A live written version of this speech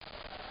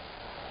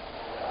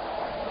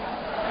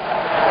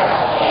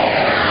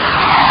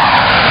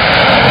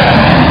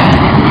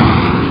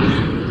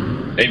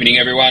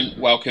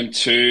welcome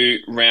to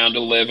round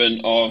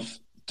 11 of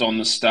Don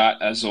the Stat.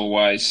 As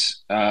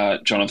always,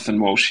 Jonathan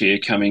Walsh here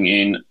coming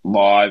in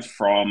live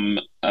from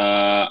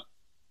my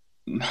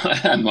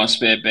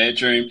spare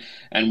bedroom,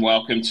 and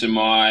welcome to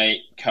my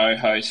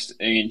co-host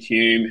Ian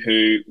Hume,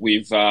 who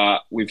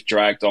we've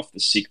dragged off the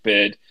sick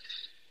bed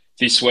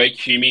this week.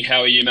 Humey, how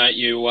are you, mate?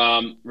 You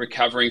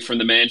recovering from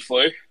the man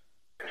flu?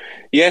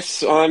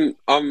 Yes,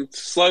 I'm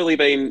slowly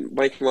been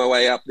making my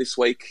way up this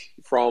week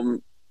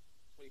from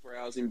 24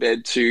 hours in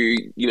bed to,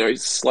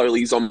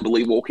 slowly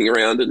zombily walking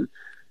around and,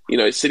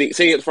 sitting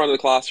at the front of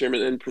the classroom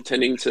and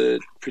pretending to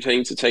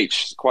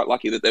teach. Quite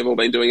lucky that they've all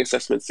been doing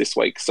assessments this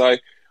week. So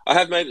I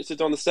have made it to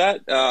Don the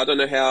Stat. I don't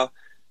know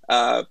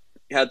how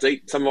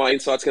deep some of my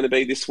insight's going to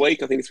be this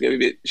week. I think it's going to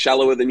be a bit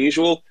shallower than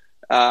usual.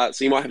 So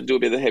you might have to do a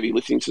bit of heavy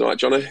lifting tonight,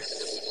 Jono.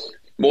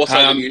 More so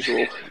than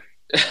usual.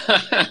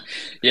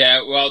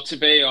 Yeah, well, to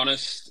be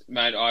honest,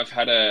 mate, I've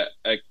had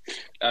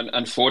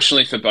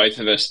unfortunately for both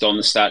of us, Don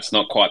the Stat's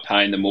not quite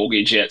paying the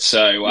mortgage yet.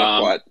 So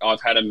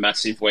I've had a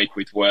massive week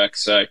with work.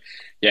 So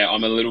yeah,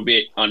 I'm a little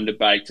bit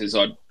underbaked as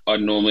I'd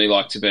normally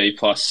like to be.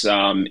 Plus,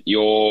 for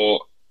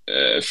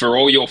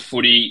all your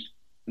footy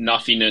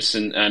nuffiness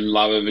and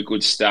love of a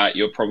good stat,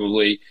 you're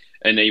probably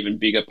an even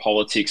bigger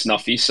politics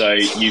nuffy. So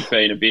you've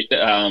been a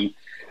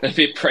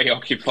bit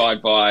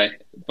preoccupied by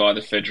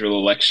the federal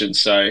election.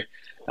 So.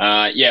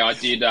 I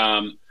did.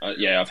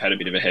 I've had a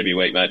bit of a heavy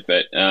week, mate,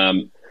 but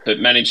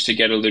managed to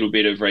get a little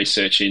bit of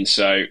research in.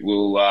 So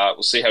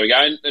we'll see how we go.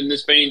 And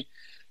there's been,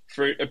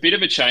 for a bit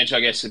of a change,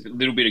 I guess, a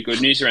little bit of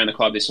good news around the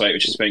club this week,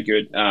 which has been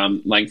good.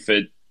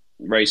 Langford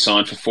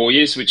re-signed for 4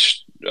 years,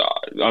 which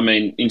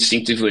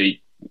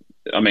instinctively,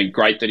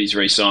 great that he's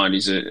re-signed.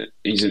 He's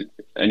an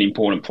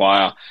important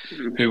player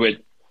who we're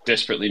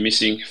desperately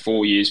missing.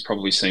 4 years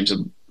probably seems a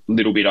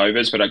little bit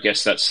overs, but I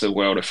guess that's the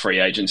world of free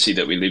agency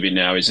that we live in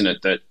now, isn't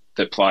it?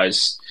 That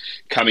players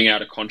coming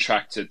out of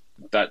contract at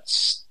that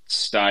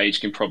stage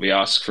can probably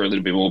ask for a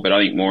little bit more. But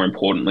I think more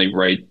importantly,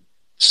 Reid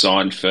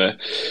signed for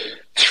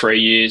 3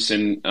 years.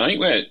 And I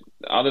think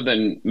other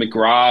than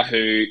McGrath,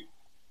 who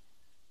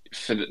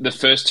for the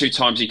first two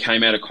times he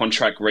came out of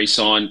contract,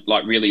 re-signed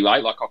like really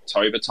late, like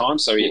October time.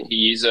 So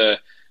he is a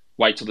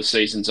wait till the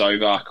season's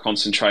over,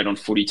 concentrate on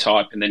footy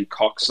type. And then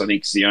Cox, I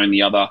think, is the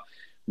only other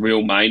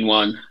real main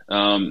one.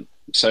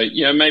 So,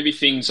 maybe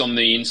things on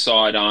the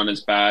inside aren't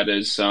as bad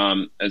as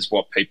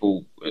what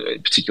people,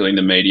 particularly in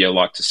the media,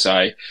 like to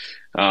say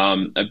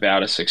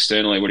about us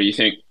externally. What do you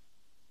think?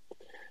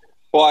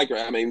 Well, I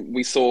agree.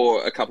 We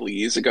saw a couple of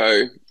years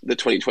ago, the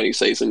 2020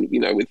 season,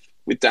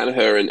 with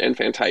Danaher and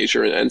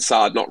Fantasia and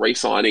Sard not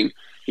re-signing,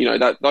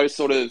 those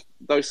sort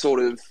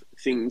of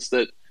things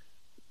that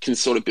can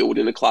sort of build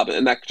in a club,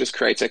 and that just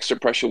creates extra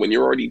pressure when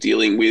you're already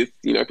dealing with,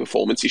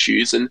 performance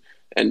issues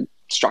and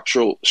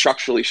structural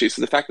issues.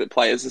 So the fact that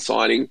players are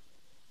signing,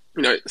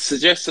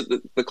 suggests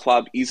that the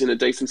club is in a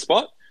decent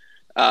spot,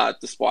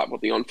 despite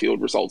what the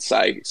on-field results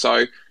say.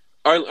 So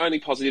only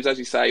positives, as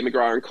you say,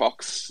 McGrath and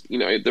Cox.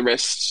 The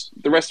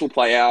rest will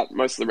play out.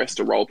 Most of the rest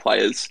are role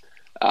players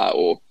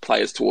or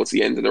players towards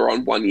the end that are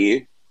on one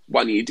year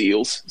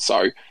deals.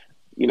 So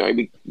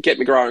we get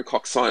McGrath and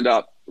Cox signed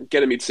up,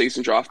 get a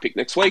mid-season draft pick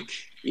next week,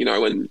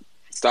 and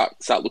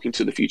start looking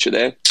to the future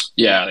there.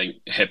 Yeah, I think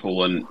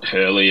Heppel and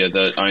Hurley are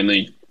the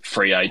only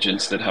free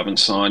agents that haven't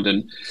signed,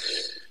 and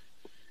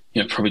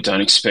probably don't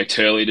expect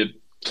Hurley to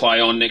play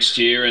on next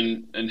year,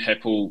 and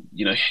Heppel,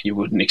 you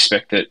wouldn't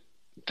expect that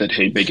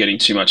he'd be getting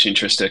too much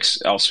interest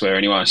elsewhere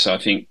anyway. So I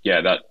think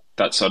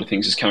that side of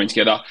things is coming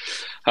together.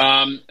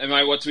 And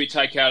mate, what do we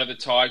take out of the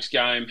Tigers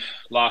game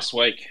last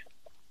week?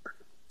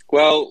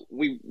 Well,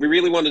 we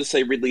really wanted to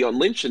see Ridley on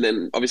Lynch, and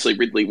then obviously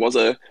Ridley was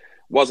a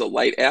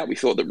late out. We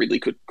thought that Ridley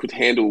could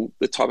handle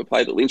the type of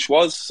play that Lynch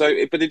was. So,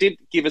 but it did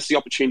give us the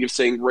opportunity of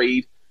seeing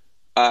Reid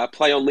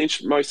play on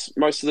Lynch most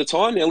of the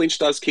time. Now, Lynch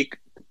does kick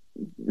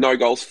no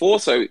goals for,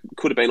 so it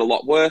could have been a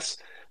lot worse.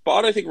 But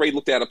I don't think Reid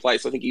looked out of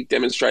place. I think he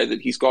demonstrated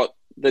that he's got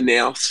the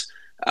nous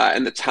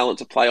and the talent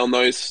to play on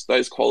those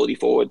quality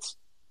forwards.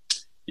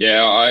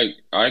 Yeah,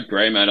 I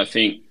agree, mate. I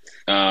think,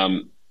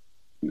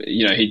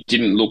 he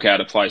didn't look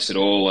out of place at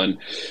all. And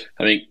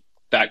I think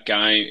that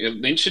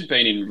game, Lynch had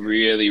been in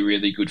really,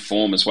 really good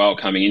form as well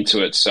coming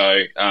into it.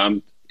 So,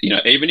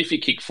 even if you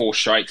kick 4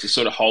 straight, to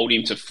sort of hold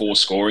him to 4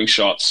 scoring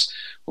shots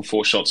or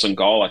 4 shots on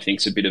goal, I think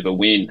it's a bit of a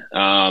win.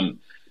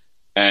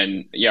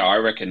 And yeah, I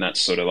reckon that's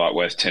sort of like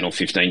worth 10 or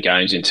 15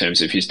 games in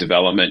terms of his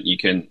development. You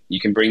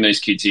can bring these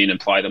kids in and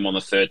play them on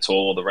the third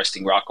tall or the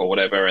resting ruck or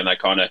whatever, and they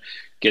kind of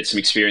get some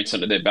experience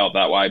under their belt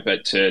that way.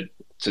 But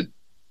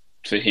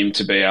for him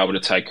to be able to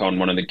take on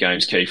one of the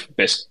game's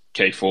best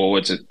key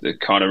forwards, it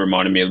kind of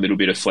reminded me a little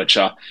bit of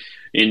Fletcher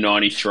in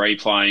 '93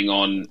 playing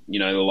on, the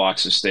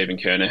likes of Stephen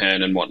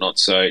Kernahan and whatnot.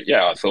 So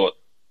yeah, I thought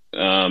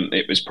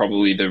it was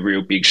probably the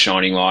real big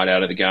shining light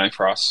out of the game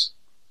for us.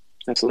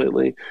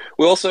 Absolutely.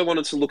 We also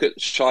wanted to look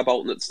at Shai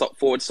Bolton at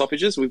forward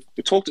stoppages. We've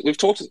talked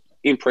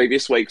in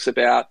previous weeks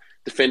about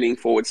defending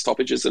forward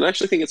stoppages, and I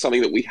actually think it's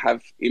something that we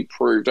have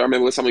improved. I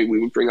remember it was something we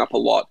would bring up a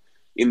lot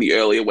in the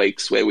earlier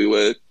weeks where we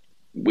were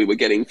we were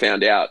getting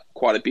found out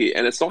quite a bit,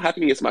 and it's not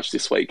happening as much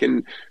this week.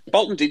 And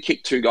Bolton did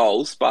kick 2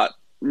 goals, but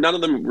none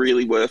of them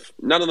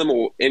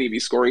or any of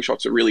his scoring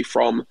shots are really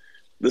from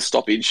the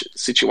stoppage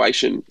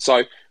situation.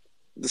 So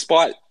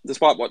despite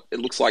what it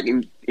looks like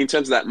in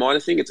terms of that minor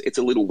thing, it's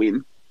a little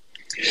win.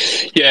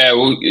 Yeah,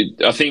 well,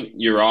 I think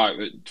you're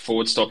right.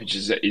 Forward stoppage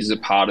is a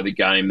part of the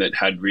game that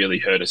had really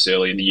hurt us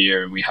early in the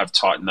year, and we have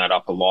tightened that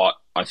up a lot.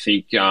 I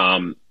think,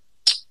 yeah,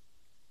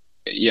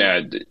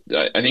 I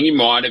think he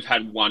might have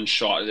had one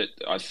shot that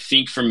I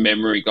think from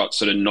memory got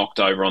sort of knocked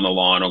over on the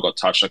line or got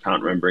touched. I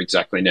can't remember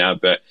exactly now,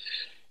 but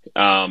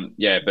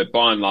yeah, but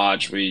by and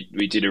large, we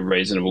did a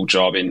reasonable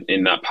job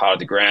in that part of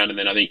the ground. And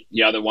then I think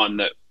the other one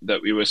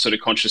that we were sort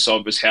of conscious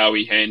of was how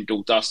we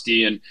handled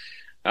Dusty, and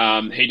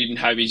he didn't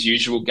have his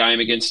usual game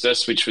against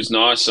us, which was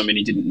nice. I mean,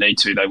 he didn't need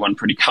to. They won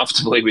pretty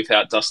comfortably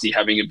without Dusty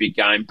having a big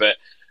game. But,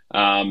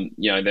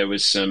 there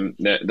was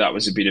that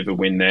was a bit of a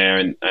win there.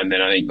 And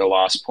then I think the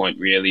last point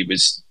really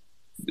was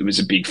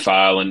a big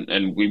fail.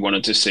 And we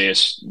wanted to see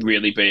us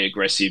really be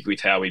aggressive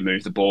with how we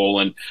move the ball.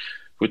 And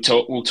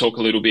we'll talk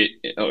a little bit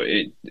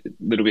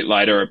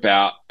later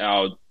about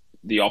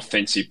the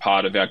offensive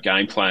part of our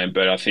game plan.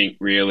 But I think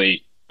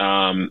really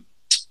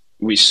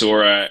we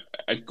saw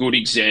a good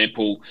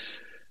example,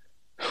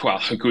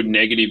 well, a good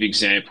negative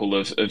example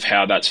of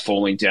how that's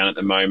falling down at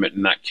the moment,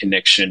 and that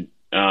connection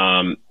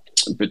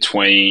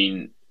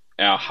between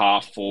our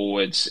half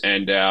forwards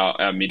and our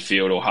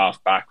midfield or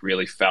half back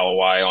really fell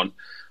away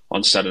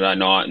on Saturday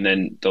night. And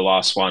then the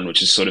last one,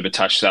 which is sort of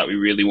attached to that, we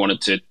really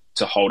wanted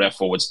to hold our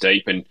forwards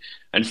deep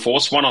and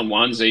force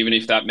one-on-ones, even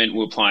if that meant we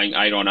were playing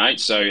 8-on-8.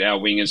 So our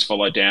wingers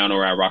follow down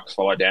or our rucks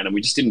follow down, and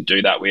we just didn't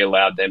do that. We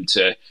allowed them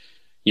to,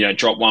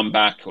 drop one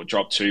back or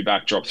drop two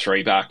back, drop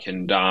three back,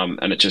 and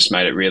it just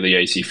made it really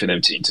easy for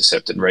them to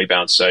intercept and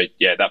rebound. So,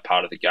 yeah, that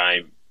part of the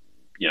game,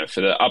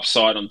 for the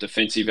upside on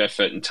defensive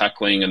effort and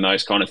tackling and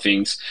those kind of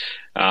things,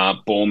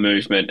 ball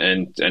movement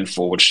and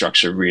forward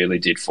structure really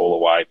did fall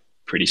away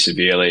pretty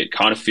severely. It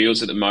kind of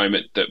feels at the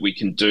moment that we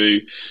can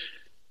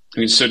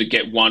sort of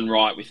get one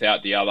right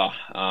without the other.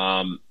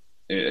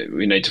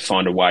 We need to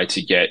find a way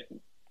to get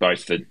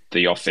both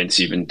the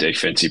offensive and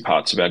defensive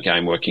parts of our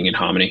game working in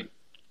harmony.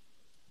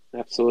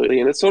 Absolutely,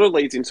 and it sort of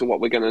leads into what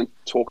we're going to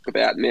talk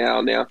about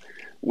now. Now,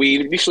 we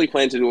initially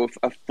planned to do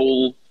a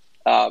full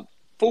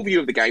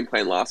view of the game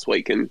plan last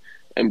week and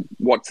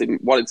what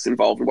it's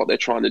involved and what they're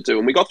trying to do.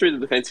 And we got through the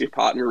defensive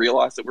part and we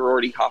realised that we're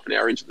already half an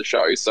hour into the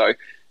show. So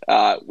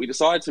we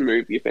decided to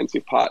move the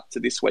offensive part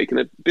to this week, and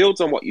it builds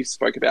on what you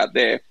spoke about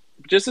there.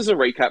 Just as a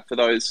recap for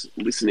those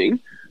listening,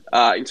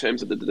 in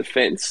terms of the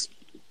defence.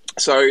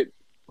 So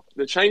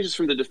the changes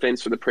from the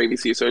defence for the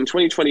previous year. So in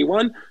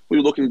 2021, we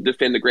were looking to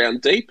defend the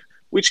ground deep,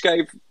 which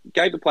gave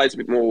the players a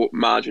bit more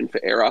margin for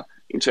error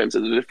in terms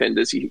of the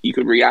defenders. You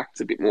could react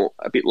a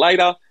bit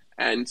later,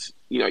 and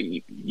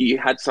you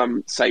had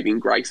some saving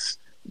grace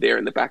there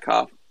in the back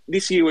half.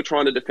 This year, we're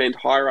trying to defend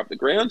higher up the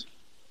ground,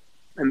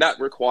 and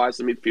that requires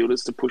the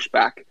midfielders to push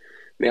back.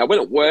 Now, when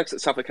it works, it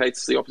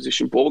suffocates the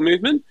opposition ball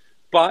movement,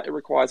 but it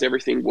requires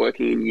everything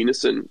working in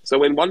unison. So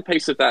when one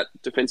piece of that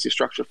defensive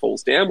structure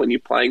falls down, when you're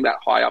playing that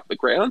high up the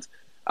ground,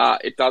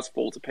 it does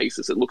fall to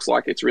pieces. It looks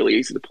like it's really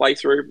easy to play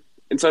through.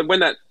 And so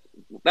when that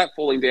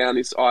falling down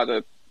is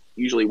either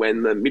usually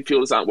when the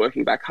midfielders aren't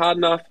working back hard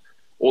enough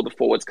or the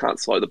forwards can't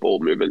slow the ball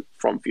movement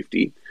from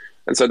 50.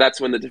 And so that's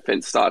when the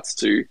defence starts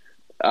to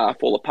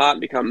fall apart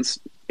and becomes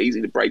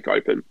easy to break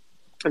open.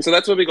 And so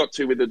that's where we got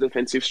to with the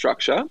defensive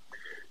structure.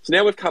 So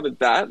now we've covered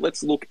that,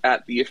 let's look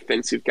at the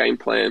offensive game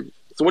plan.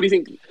 So what do you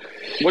think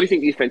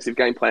the offensive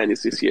game plan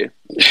is this year?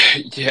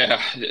 Yeah,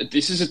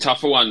 this is a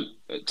tougher one,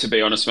 to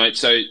be honest, mate.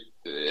 So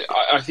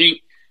I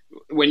think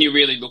when you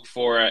really look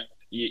for it,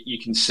 you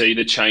can see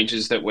the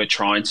changes that we're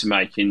trying to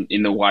make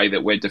in the way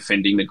that we're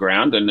defending the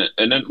ground. And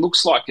it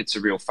looks like it's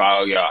a real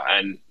failure.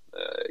 And,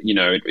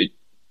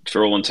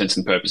 for all intents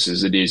and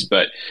purposes, it is.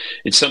 But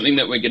it's something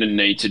that we're going to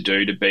need to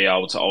do to be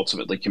able to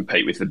ultimately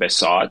compete with the best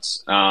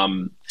sides.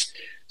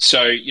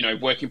 So,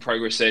 work in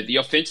progress there. The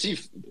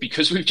offensive,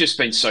 because we've just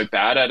been so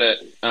bad at it,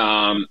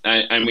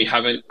 and we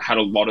haven't had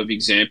a lot of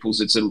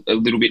examples, it's a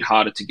little bit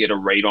harder to get a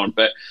read on.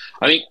 But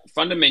I think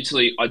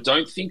fundamentally, I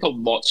don't think a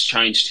lot's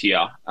changed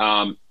here.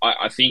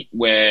 I think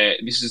where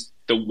this is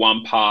the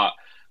one part,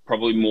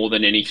 probably more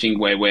than anything,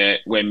 where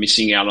we're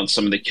missing out on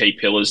some of the key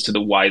pillars to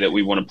the way that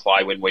we want to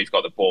play when we've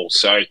got the ball.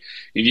 So if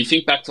you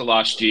think back to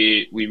last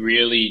year, we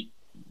really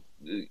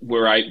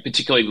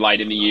particularly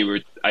late in the year, we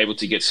were able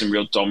to get some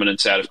real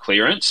dominance out of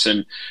clearance.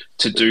 And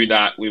to do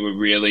that, we were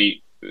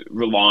really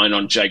relying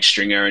on Jake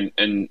Stringer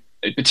and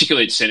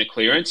particularly at centre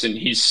clearance and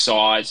his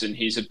size and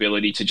his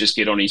ability to just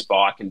get on his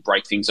bike and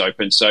break things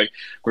open. So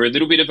we're a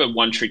little bit of a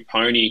one-trick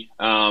pony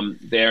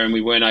there, and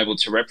we weren't able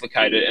to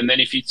replicate it. And then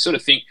if you sort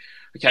of think,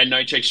 okay,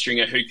 no Jake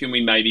Stringer, who can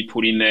we maybe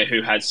put in there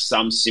who has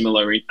some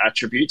similar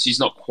attributes? He's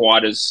not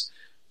quite as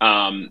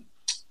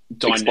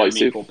dynamic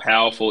explosive or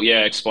powerful. Yeah,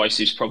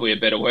 explosive is probably a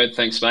better word.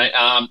 Thanks, mate.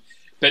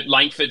 But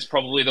Langford's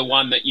probably the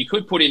one that you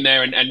could put in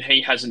there, and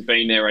he hasn't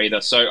been there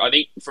either. So I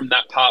think from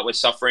that part we're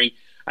suffering.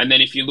 And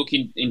then if you look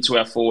into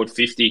our forward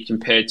 50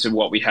 compared to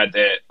what we had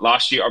there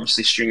last year,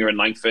 obviously Stringer and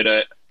Langford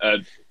are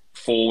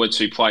forwards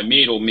who play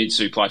mid or mids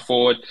who play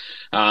forward.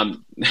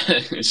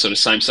 It's sort of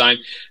same.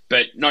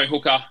 But no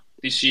hooker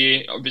this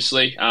year,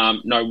 obviously.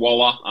 No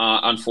Waller,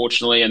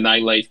 unfortunately, and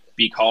they leave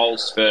big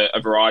holes for a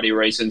variety of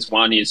reasons.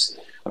 One is,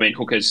 I mean,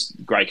 Hooker's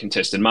great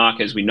contested mark,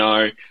 as we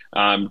know.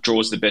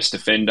 Draws the best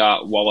defender.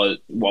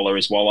 Waller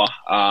is Waller,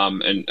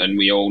 and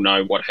we all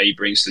know what he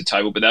brings to the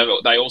table. But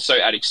they also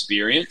add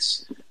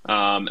experience,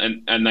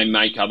 and they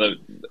make other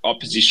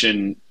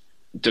opposition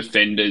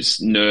defenders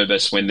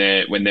nervous when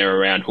they're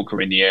around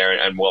Hooker in the air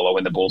and Waller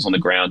when the ball's on the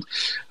ground.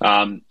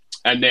 And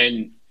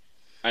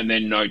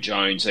then no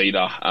Jones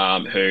either,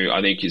 who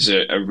I think is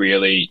a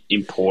really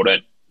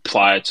important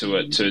player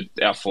to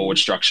our forward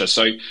structure.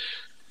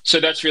 So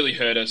that's really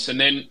hurt us. And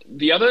then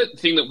the other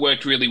thing that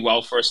worked really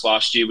well for us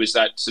last year was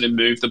that sort of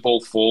move the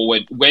ball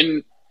forward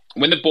when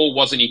the ball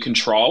wasn't in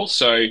control.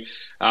 So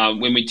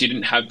when we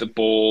didn't have the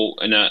ball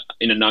in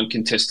an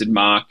uncontested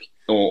mark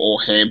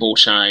or handball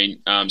chain,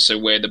 so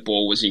where the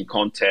ball was in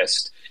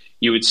contest,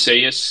 you would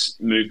see us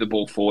move the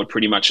ball forward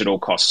pretty much at all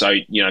costs. So,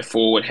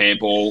 forward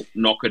handball,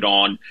 knock it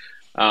on,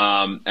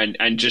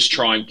 and just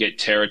try and get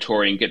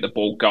territory and get the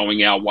ball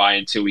going our way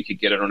until we could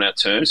get it on our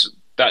terms.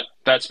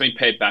 That's been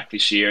pared back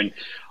this year, and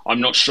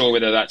I'm not sure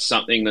whether that's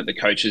something that the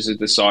coaches have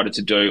decided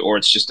to do or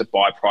it's just a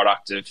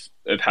byproduct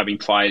of having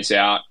players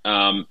out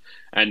and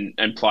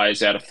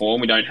players out of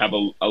form. We don't have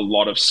a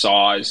lot of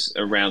size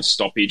around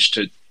stoppage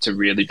to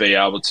really be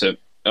able to,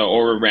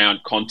 or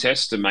around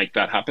contest to make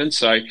that happen.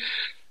 So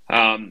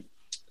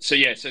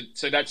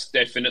that's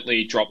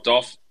definitely dropped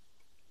off.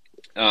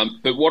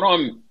 But what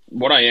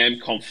I am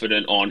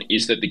confident on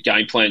is that the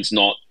game plan's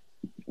not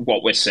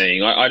what we're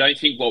seeing. I don't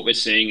think what we're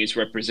seeing is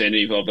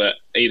representative of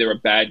either a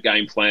bad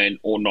game plan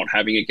or not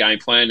having a game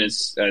plan,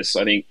 as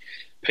I think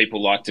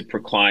people like to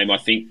proclaim. I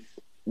think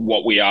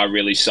what we are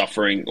really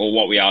suffering, or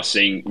what we are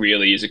seeing,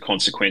 really is a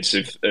consequence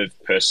of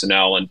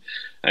personnel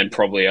and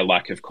probably a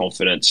lack of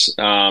confidence.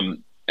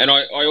 And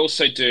I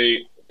also do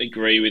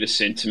agree with the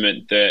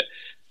sentiment that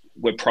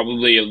we're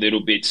probably a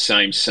little bit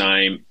same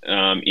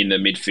in the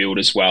midfield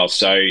as well.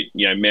 So,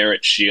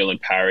 Merritt, Shield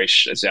and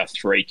Parrish as our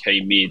three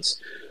key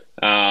mids,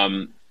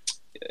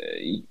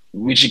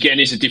 which again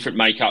is a different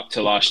makeup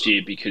to last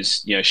year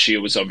because,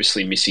 Shield was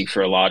obviously missing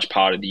for a large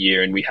part of the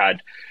year, and we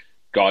had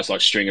guys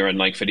like Stringer and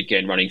Langford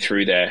again running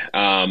through there,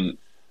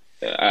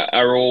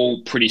 are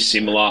all pretty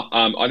similar.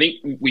 I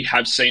think we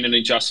have seen an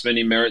adjustment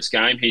in Merritt's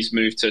game. He's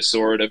moved to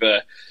sort of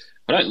I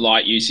don't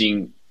like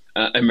using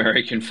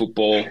American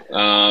football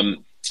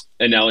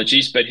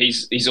analogies, but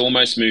he's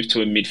almost moved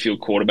to a midfield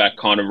quarterback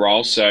kind of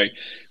role. So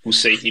we'll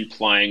see him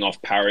playing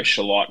off Parrish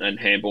a lot and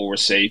handball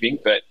receiving.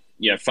 But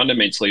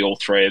fundamentally, all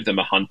three of them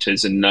are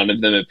hunters, and none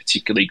of them are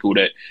particularly good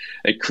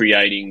at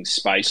creating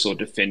space or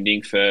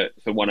defending for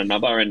one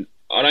another. And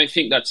I don't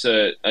think that's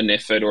an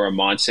effort or a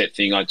mindset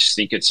thing. I just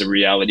think it's a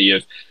reality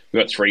of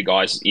we've got three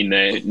guys in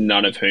there,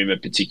 none of whom are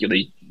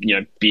particularly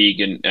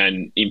big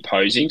and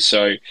imposing.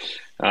 So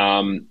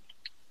I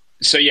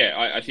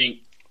think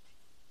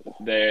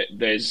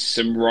there's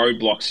some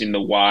roadblocks in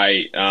the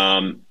way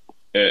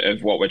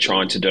of what we're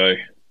trying to do.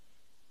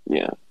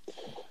 Yeah.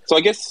 So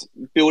I guess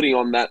building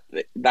on that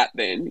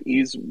then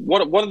is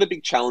what are the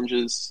big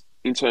challenges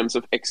in terms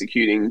of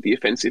executing the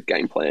offensive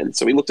game plan?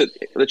 So we looked at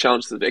the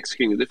challenges of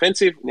executing the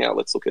defensive. Now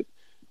let's look at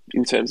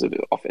in terms of the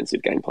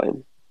offensive game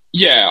plan.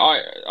 Yeah,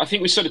 I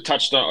think we sort of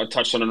touched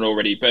on it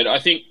already, but I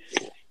think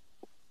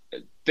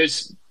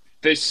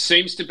there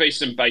seems to be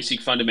some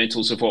basic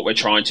fundamentals of what we're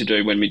trying to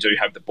do when we do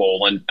have the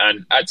ball,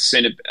 and at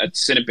centre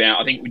bounce,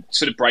 I think we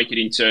sort of break it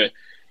into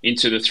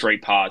the three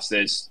parts.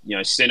 There's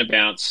centre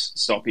bounce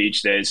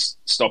stoppage, there's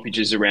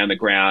stoppages around the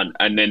ground,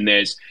 and then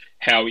there's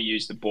how we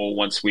use the ball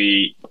once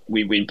we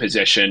win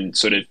possession,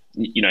 sort of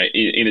in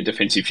a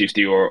defensive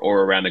 50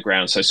 or around the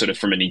ground. So sort of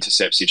from an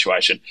intercept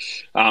situation.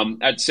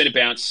 At centre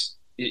bounce,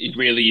 it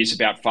really is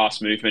about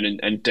fast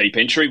movement and deep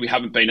entry. We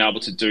haven't been able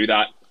to do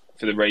that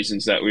for the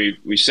reasons that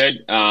we've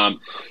said.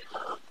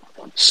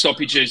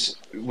 Stoppages,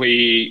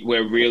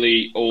 we're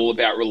really all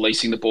about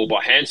releasing the ball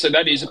by hand. So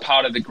that is a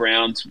part of the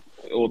ground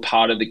or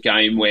part of the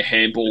game where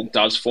handball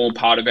does form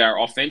part of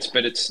our offense,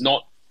 but it's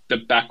not the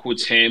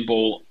backwards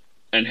handball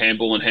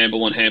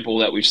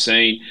that we've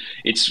seen.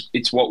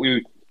 It's what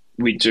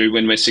we do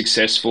when we're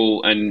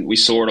successful, and we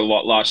saw it a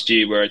lot last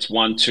year where it's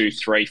 1, 2,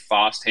 3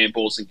 fast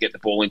handballs and get the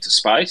ball into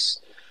space.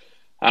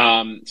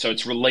 So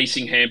it's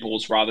releasing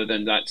handballs rather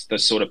than that's the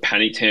sort of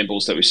panicked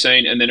handballs that we've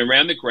seen. And then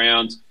around the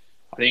ground,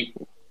 I think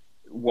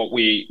what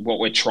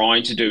we're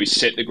trying to do is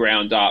set the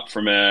ground up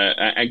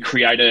and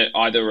create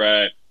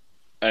either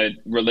a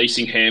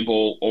releasing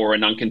handball or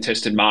an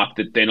uncontested mark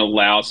that then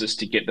allows us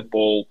to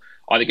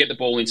either get the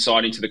ball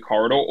inside into the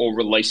corridor or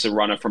release a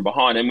runner from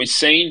behind. And we've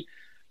seen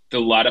the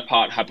latter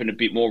part happen a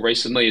bit more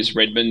recently as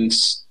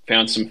Redmond's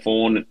found some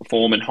form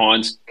and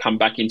Hines come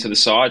back into the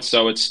side.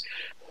 So it's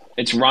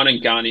run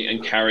and gun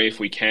and carry if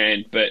we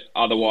can, but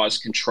otherwise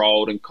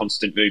controlled and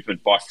constant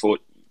movement by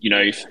foot,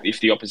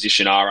 if the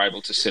opposition are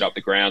able to set up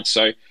the ground.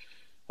 So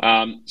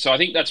So I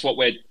think that's what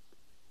we're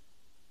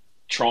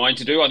trying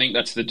to do. I think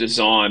that's the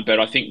design, but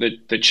I think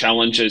that the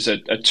challenges are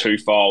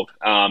twofold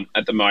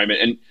at the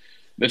moment. And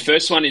the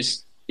first one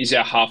is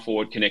our half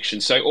forward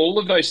connection. So all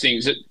of those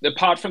things,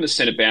 apart from the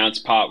centre bounce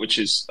part, which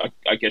is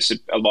I guess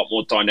a lot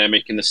more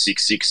dynamic, and the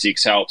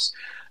 6-6-6 helps.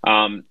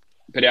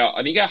 But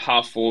I think our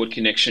half forward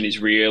connection is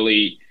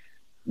really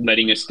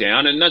letting us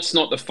down, and that's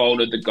not the fault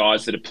of the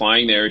guys that are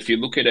playing there. If you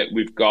look at it,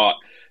 we've got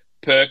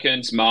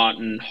Perkins,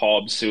 Martin,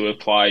 Hobbs, who have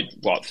played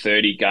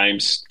 30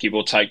 games, give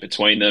or take,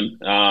 between them.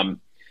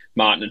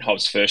 Martin and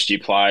Hobbs first year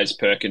players,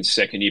 Perkins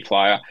second year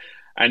player,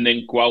 and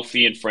then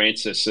Guelphy and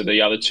Francis are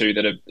the other two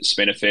that have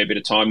spent a fair bit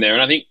of time there.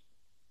 And I think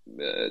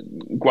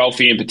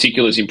Guelphy in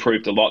particular has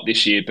improved a lot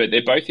this year, but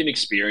they're both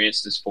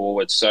inexperienced as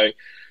forwards. So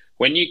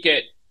when you're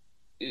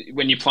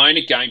playing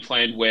a game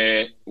plan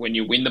where when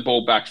you win the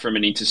ball back from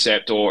an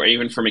intercept or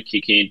even from a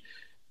kick in,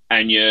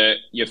 and your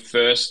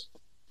first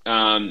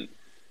part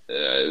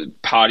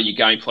of your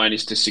game plan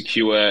is to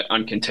secure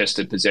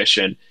uncontested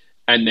possession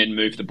and then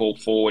move the ball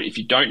forward. If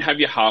you don't have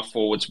your half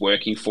forwards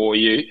working for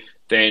you,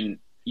 then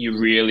you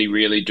really,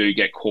 really do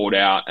get caught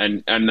out.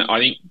 And I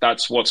think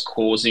that's what's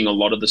causing a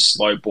lot of the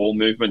slow ball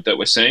movement that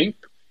we're seeing.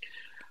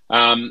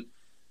 And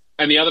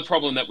the other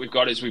problem that we've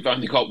got is we've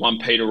only got one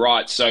Peter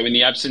Wright. So in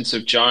the absence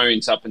of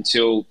Jones up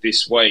until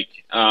this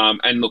week,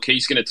 and look,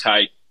 he's going to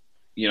take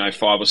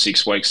 5 or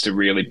 6 weeks to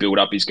really build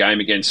up his game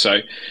again. So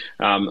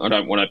I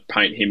don't want to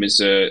paint him as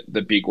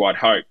the big white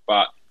hope,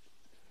 but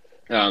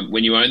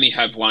when you only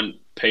have one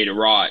Peter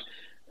Wright,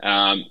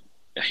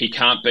 he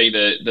can't be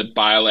the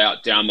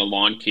bailout down the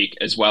line kick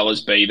as well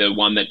as be the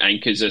one that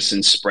anchors us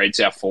and spreads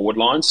our forward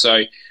line.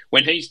 So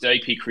when he's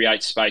deep, he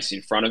creates space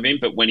in front of him,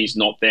 but when he's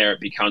not there,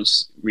 it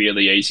becomes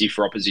really easy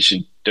for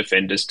opposition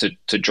defenders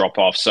to drop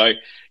off. So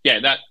yeah,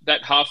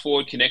 that half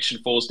forward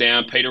connection falls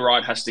down. Peter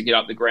Wright has to get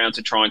up the ground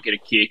to try and get a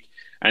kick,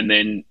 and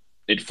then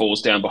it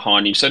falls down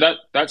behind him. So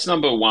that's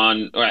number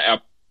one, our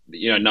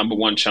number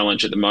one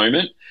challenge at the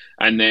moment.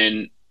 And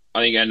then I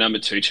think our number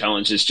two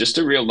challenge is just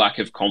a real lack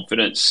of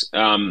confidence.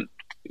 When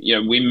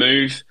we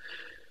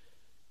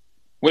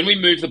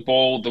move the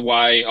ball the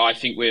way I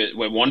think we're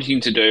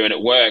wanting to do, and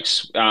it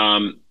works,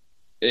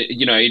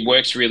 it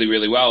works really,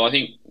 really well.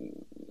 I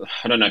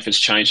don't know if it's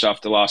changed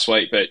after last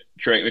week, but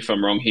correct me if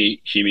I'm wrong here,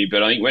 Hughie,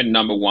 but I think we're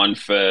number one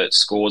for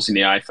scores in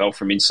the AFL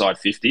from inside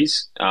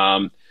 50s.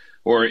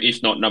 Or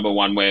if not number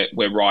one,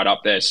 we're right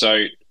up there.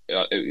 So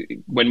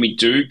when we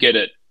do get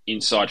it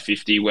inside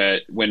 50,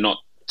 we're not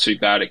too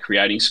bad at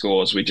creating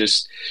scores. We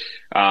just,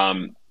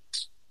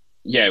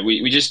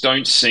 we just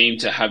don't seem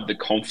to have the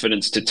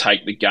confidence to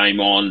take the game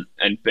on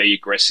and be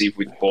aggressive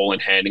with ball in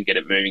hand and get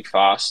it moving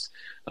fast,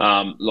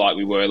 like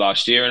we were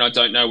last year. And I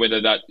don't know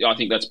whether I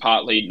think that's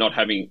partly not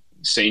having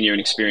senior and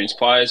experienced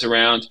players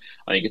around.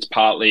 I think it's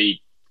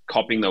partly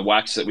copping the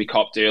wax that we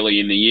copped early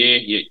in the year.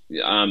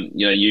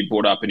 You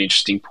brought up an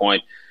interesting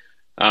point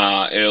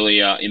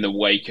earlier in the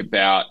week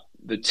about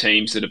the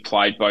teams that have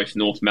played both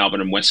North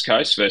Melbourne and West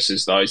Coast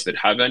versus those that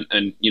haven't.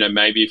 And,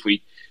 maybe if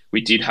we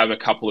did have a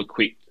couple of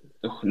quick,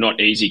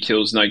 not easy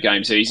kills, no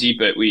game's easy,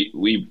 but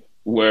we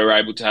were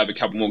able to have a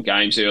couple more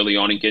games early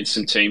on against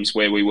some teams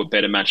where we were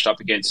better matched up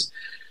against,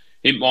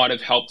 it might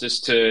have helped us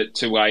to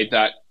aid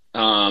that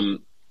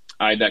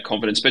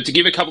confidence. But to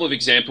give a couple of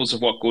examples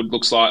of what good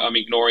looks like, I'm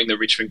ignoring the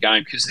Richmond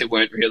game because there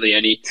weren't really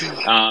any.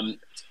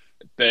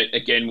 But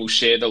again, we'll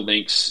share the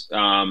links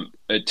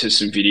to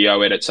some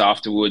video edits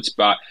afterwards.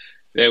 But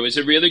there was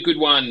a really good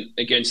one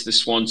against the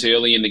Swans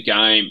early in the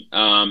game.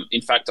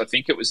 In fact, I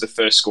think it was the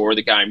first score of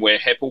the game where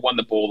Heppel won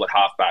the ball at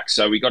halfback.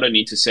 So we got an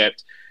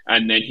intercept,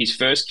 and then his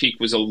first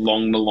kick was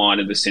along the line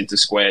of the centre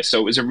square.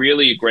 So it was a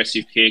really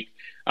aggressive kick,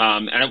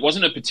 and it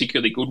wasn't a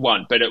particularly good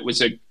one, but it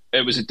was a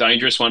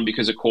dangerous one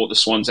because it caught the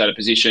Swans out of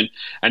position.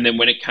 And then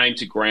when it came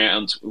to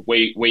ground,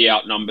 we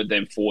outnumbered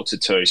them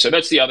 4-2. So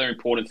that's the other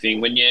important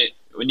thing. When you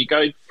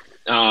go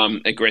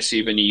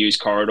aggressive and you use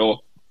corridor,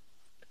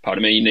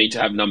 you need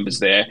to have numbers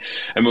there.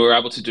 And we were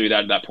able to do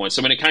that at that point.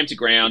 So when it came to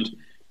ground,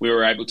 we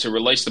were able to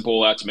release the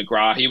ball out to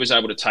McGrath. He was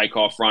able to take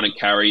off, run and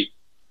carry.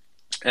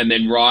 And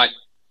then Wright,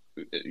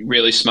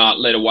 really smart,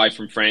 led away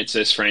from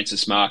Francis.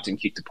 Francis marked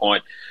and kicked a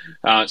point.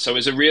 So it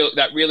was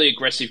that really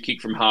aggressive kick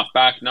from half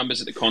back,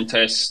 numbers at the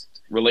contest,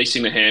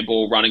 releasing the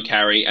handball, run and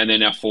carry, and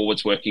then our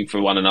forwards working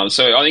for one another.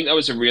 So I think that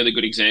was a really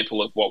good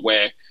example of what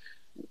we're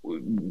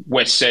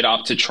set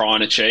up to try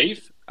and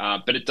achieve.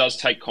 But it does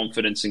take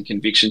confidence and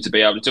conviction to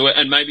be able to do it.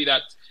 And maybe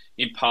that,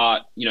 in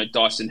part,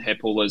 Dyson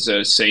Heppel as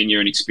a senior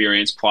and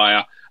experienced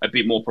player, a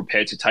bit more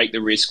prepared to take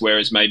the risk,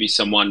 whereas maybe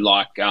someone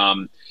like,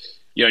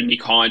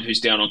 Nick Hind, who's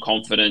down on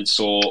confidence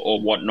or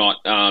whatnot,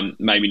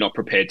 maybe not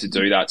prepared to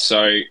do that.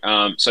 So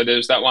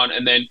there's that one.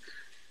 And then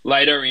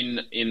later in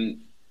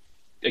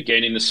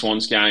the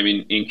Swans game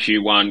in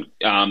Q1,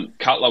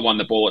 Cutler won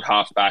the ball at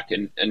halfback,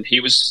 and he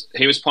was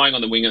playing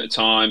on the wing at the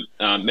time.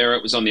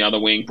 Merritt was on the other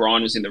wing.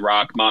 Brian was in the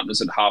ruck. Martin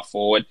was at half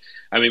forward,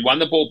 and we won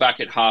the ball back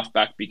at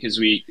halfback because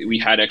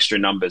we had extra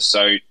numbers.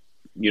 So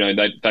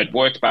they'd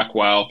worked back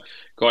well,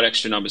 got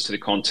extra numbers to the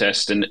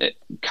contest, and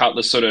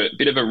Cutler sort of a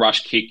bit of a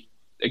rush kick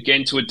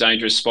again to a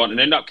dangerous spot and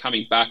ended up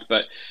coming back.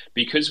 But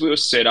because we were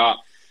set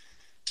up,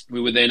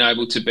 we were then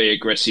able to be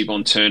aggressive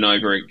on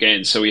turnover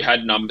again. So we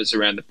had numbers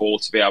around the ball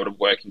to be able to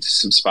work into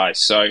some space.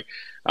 So,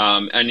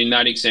 and in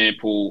that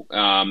example,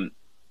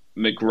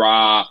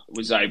 McGrath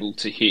was able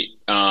to hit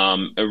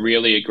a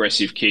really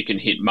aggressive kick and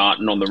hit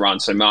Martin on the run.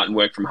 So Martin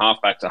worked from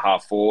half back to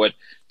half forward,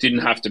 didn't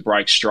have to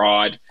break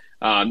stride.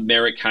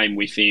 Merrick came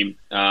with him,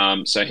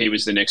 so he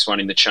was the next one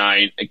in the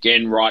chain.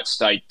 Again, Wright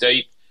stayed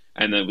deep,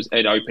 and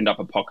it opened up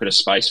a pocket of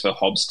space for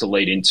Hobbs to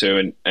lead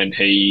into, and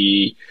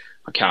he,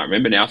 I can't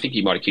remember now, I think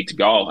he might have kicked a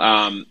goal.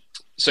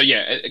 So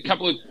yeah, a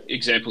couple of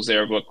examples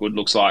there of what good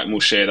looks like, and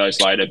we'll share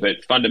those later.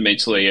 But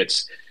fundamentally,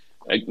 it's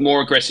a more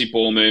aggressive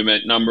ball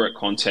movement, number at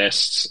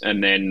contests,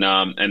 and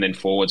then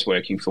forwards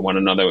working for one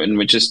another, and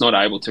we're just not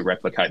able to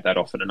replicate that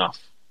often enough.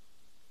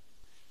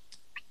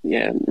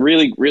 Yeah,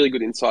 really, really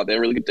good insight there.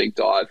 Really good deep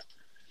dive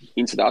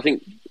into that. I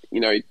think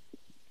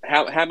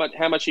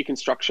how much you can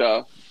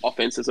structure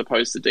offense as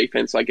opposed to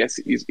defense, I guess,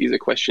 is a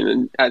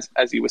question. And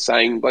as you were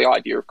saying, the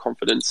idea of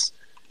confidence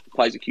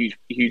plays a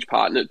huge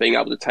part in it. Being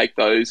able to take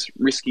those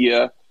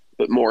riskier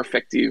but more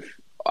effective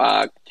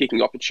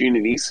kicking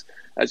opportunities,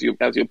 as you're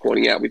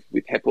pointing out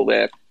with Heppel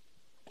there.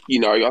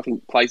 I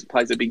think plays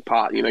a big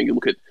part. You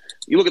look at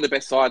the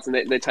best sides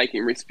and they're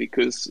taking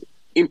risks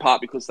in part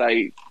because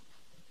they've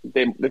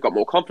got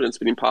more confidence,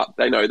 but in part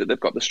they know that they've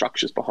got the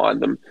structures behind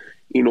them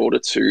in order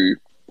to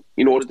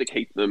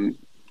keep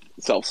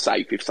themselves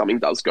safe if something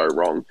does go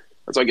wrong.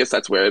 And so I guess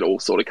that's where it all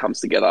sort of comes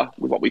together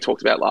with what we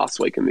talked about last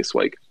week and this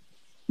week.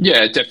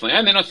 Yeah, definitely.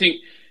 And then I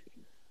think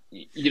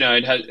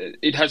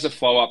it has a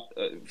flow up.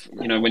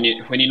 When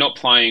you're not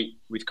playing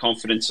with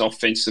confidence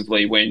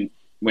offensively, when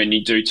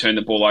you do turn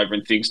the ball over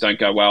and things don't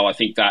go well, I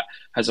think that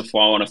has a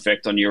flow-on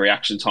effect on your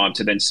reaction time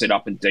to then set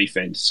up and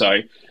defend. So.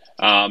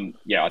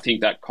 I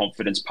think that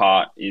confidence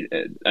part,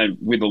 and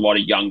with a lot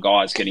of young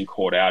guys getting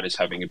caught out, is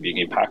having a big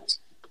impact.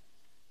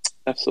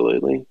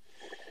 Absolutely.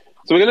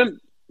 So we're going to,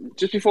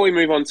 just before we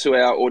move on to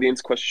our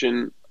audience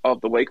question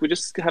of the week, we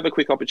just have a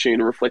quick opportunity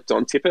to reflect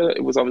on Tipper.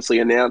 It was obviously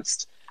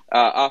announced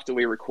after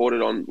we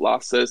recorded on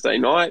last Thursday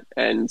night,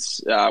 and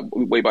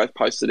we both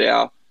posted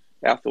our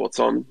thoughts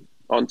on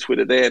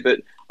Twitter there.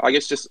 But I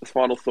guess just a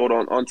final thought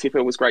on Tipper.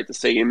 It was great to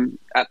see him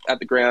at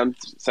the ground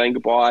saying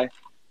goodbye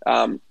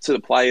to the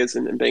players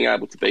and being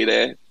able to be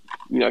there,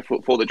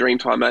 for the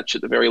Dreamtime match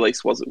at the very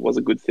least was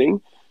a good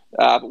thing.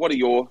 But what are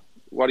your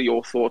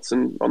thoughts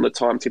on the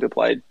time Tipper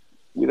played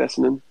with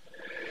Essendon?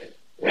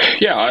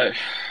 Yeah, I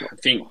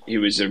think he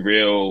was a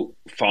real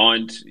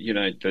find.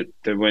 That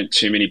there weren't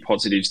too many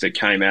positives that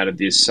came out of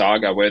this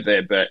saga, were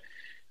there? But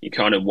you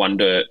kind of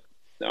wonder.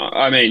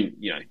 I mean,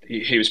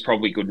 he was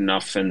probably good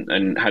enough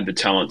and had the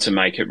talent to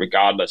make it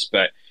regardless,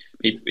 but.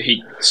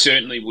 He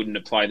certainly wouldn't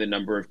have played the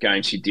number of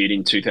games he did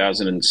in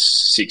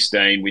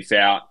 2016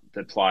 without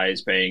the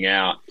players being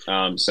out.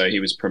 So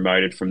he was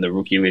promoted from the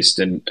rookie list,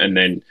 and then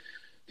did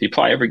he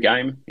play every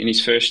game in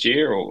his first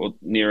year or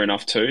near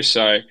enough to?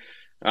 So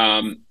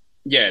he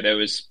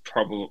was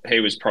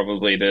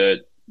probably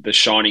the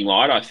shining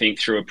light, I think,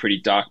 through a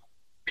pretty dark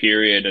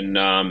period,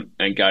 and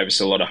gave us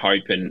a lot of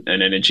hope and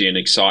energy and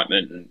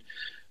excitement.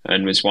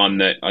 And was one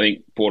that I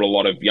think brought a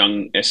lot of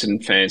young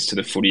Essendon fans to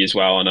the footy as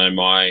well. I know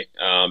my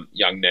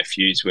young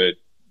nephews were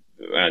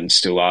and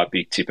still are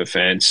big Tipper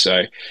fans.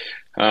 So,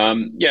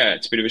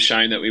 it's a bit of a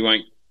shame that we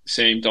won't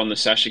see him don the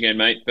sash again,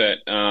 mate. But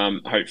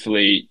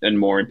hopefully, and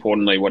more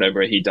importantly,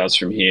 whatever he does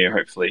from here,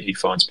 hopefully he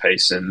finds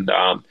peace and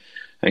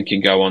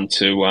can go on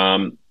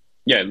to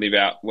live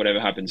out whatever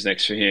happens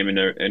next for him in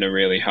a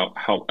really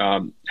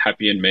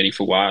happy and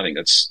meaningful way. I think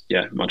that's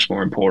much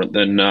more important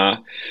than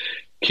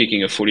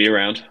kicking a footy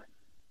around.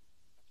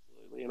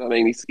 I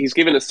mean, he's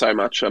given us so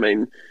much. I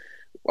mean,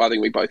 I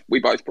think we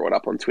both brought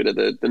up on Twitter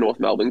the North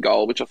Melbourne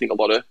goal, which I think a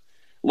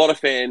lot of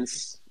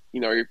fans,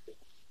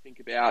 think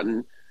about,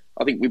 and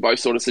I think we both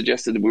sort of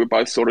suggested that we were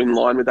both sort of in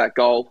line with that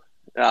goal.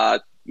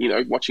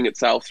 Watching it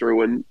sail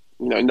through, and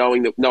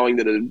knowing that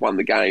it had won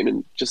the game,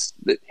 and just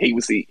that he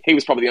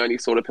was probably the only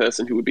sort of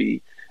person who would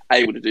be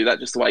able to do that.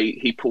 Just the way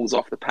he pulls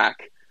off the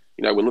pack,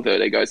 when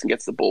Laverde goes and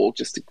gets the ball,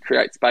 just to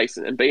create space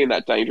and be in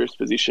that dangerous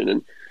position.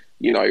 And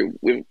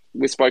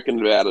we've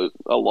spoken about it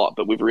a lot,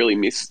 but we've really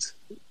missed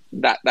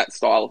that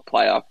style of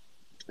player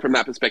from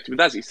that perspective.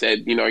 But as you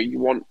said, you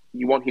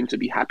want him to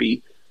be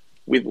happy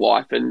with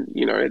life, and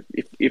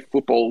if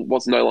football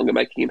was no longer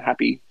making him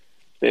happy,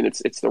 then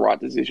it's the right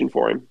decision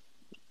for him.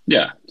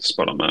 Yeah,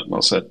 spot on, Matt.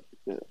 Well said.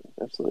 Yeah,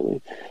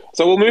 absolutely.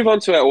 So we'll move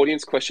on to our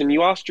audience question.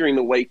 You asked during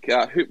the week,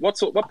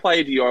 what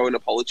player do you owe an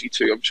apology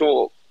to? I'm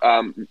sure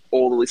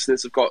all the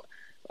listeners have got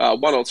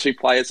one or two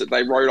players that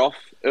they wrote off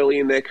early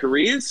in their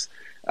careers.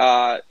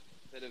 That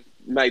have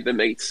made them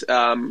eat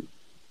sour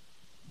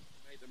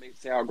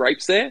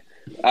grapes there.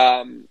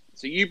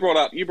 So you brought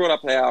up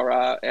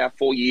our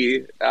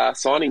 4-year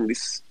signing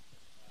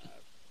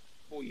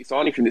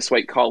from this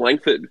week, Kyle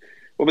Langford.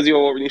 What was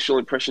your initial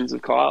impressions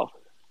of Kyle?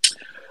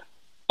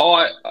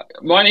 My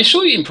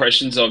initial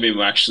impressions of him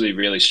were actually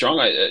really strong.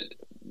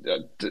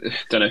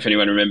 don't know if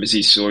anyone remembers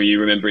this or you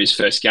remember his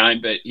first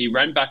game, but he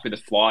ran back with a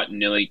flight and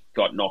nearly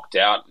got knocked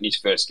out in his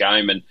first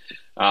game. And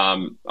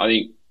I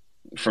think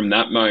from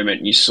that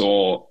moment you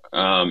saw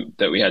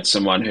that we had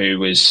someone who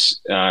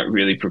was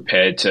really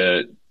prepared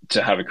to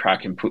have a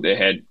crack and put their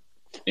head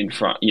in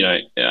front,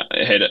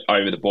 head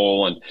over the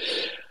ball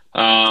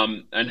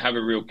and have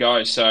a real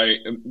go. So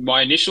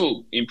my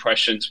initial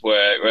impressions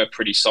were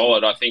pretty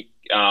solid. I think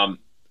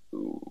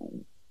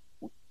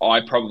I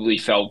probably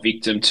fell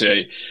victim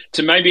to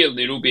maybe a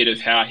little bit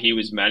of how he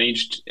was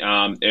managed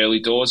early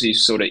doors.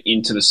 He's sort of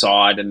into the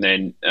side and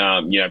then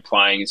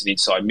playing as an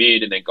inside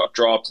mid, and then got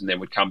dropped, and then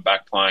would come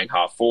back playing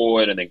half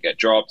forward, and then get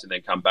dropped, and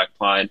then come back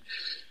playing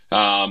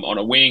on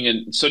a wing,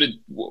 and sort of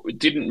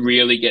didn't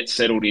really get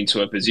settled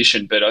into a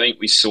position. But I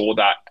think we saw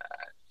that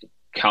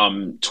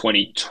come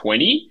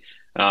 2020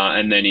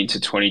 and then into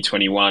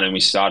 2021, and we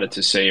started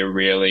to see a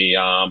really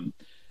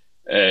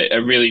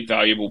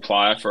valuable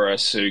player for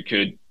us who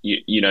could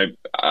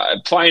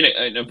play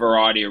in a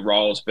variety of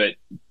roles, but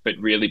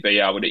really be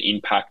able to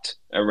impact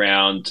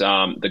around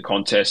the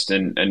contest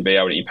and be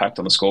able to impact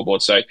on the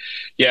scoreboard. So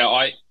yeah,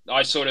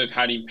 I sort of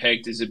had him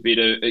pegged as a bit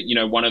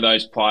of one of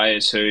those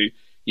players who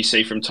you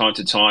see from time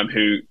to time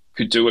who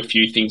could do a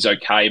few things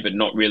okay, but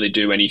not really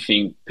do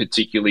anything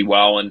particularly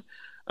well, and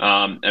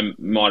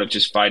might have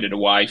just faded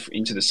away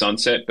into the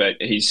sunset. But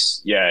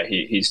he's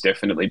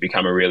definitely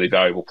become a really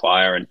valuable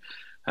player,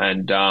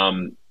 and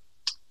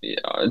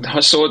I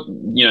saw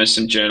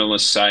some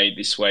journalists say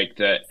this week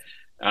that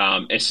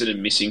Essendon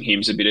missing him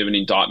is a bit of an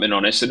indictment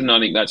on Essendon. I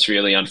think that's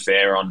really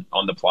unfair on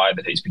the player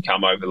that he's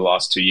become over the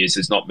last 2 years.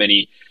 There's not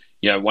many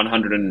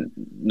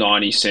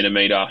 190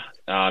 centimetre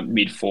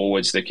mid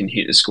forwards that can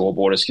hit the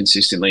scoreboard as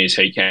consistently as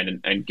he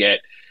can and get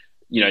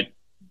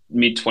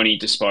mid-20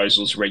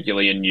 disposals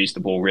regularly and use the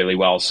ball really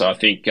well. So I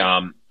think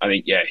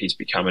he's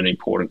become an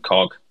important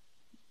cog.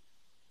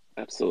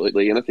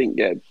 Absolutely, and I think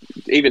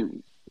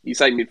even you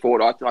say mid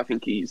forward, I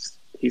think he's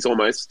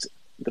almost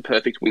the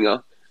perfect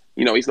winger.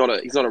 He's not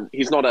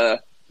a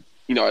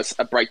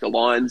break the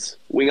lines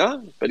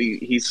winger, but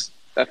he's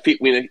a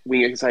fit winger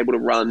who's able to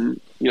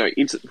run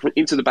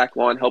into the back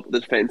line, help with the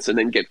defence, and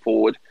then get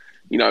forward.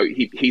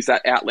 He's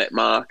that outlet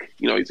mark.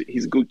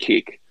 He's a good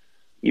kick.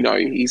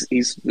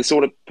 He's the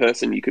sort of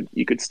person you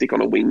could stick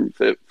on a wing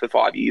for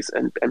 5 years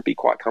and be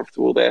quite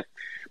comfortable there.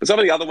 But some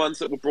of the other ones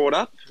that were brought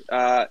up,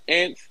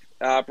 Ant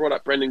brought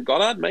up Brendan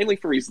Goddard, mainly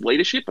for his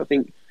leadership. I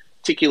think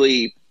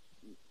particularly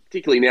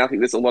now, I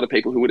think there's a lot of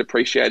people who would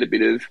appreciate a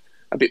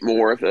bit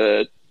more of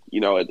an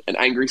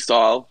angry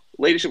style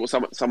leadership, or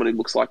someone who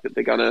looks like that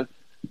they're gonna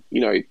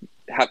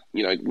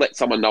let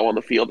someone know on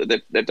the field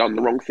that they've done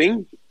the wrong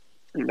thing.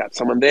 And that's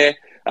someone there.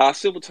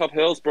 Silvertop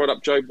Hurls brought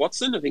up Jobe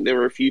Watson. I think there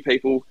were a few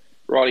people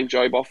writing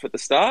Jobe off at the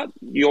start.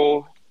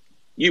 You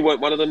weren't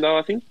one of them, though,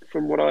 I think,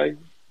 from what I...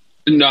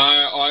 No,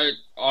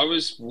 I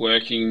was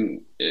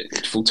working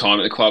full time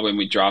at the club when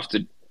we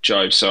drafted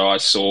Jobe, so I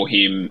saw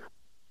him,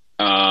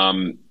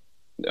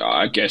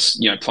 I guess,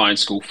 playing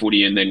school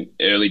footy and then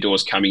early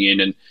doors coming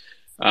in,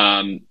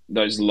 and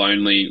those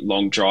lonely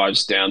long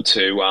drives down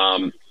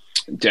to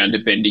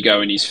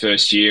Bendigo in his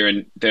first year.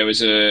 And there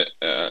was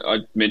I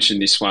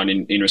mentioned this one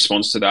in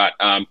response to that,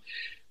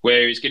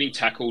 where he was getting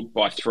tackled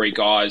by three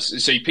guys.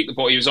 So he picked the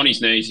ball, he was on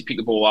his knees, he picked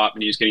the ball up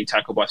and he was getting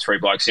tackled by three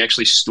blokes. He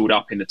actually stood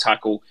up in the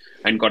tackle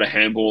and got a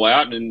handball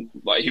out. And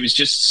he was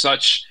just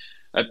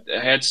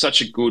had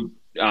such a good,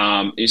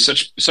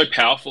 he's so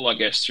powerful, I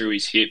guess, through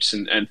his hips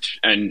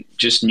and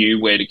just knew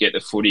where to get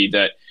the footy,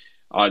 that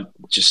I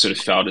just sort of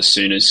felt as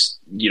soon as,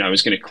 it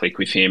was going to click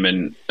with him.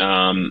 And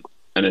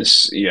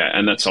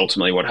that's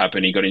ultimately what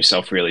happened. He got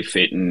himself really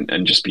fit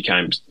and just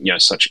became,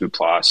 such a good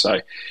player. So,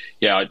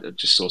 yeah, I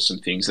just saw some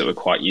things that were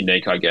quite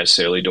unique, I guess,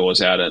 early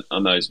doors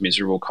on those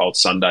miserable cold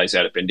Sundays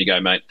out at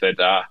Bendigo, mate,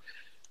 that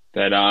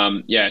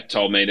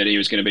told me that he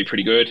was going to be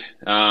pretty good.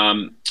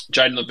 Jayden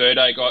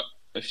Laverde got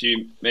a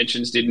few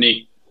mentions, didn't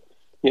he?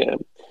 Yeah.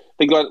 I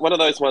think one of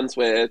those ones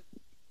where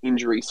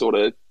injury sort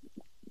of,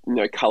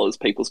 colours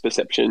people's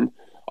perception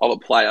of a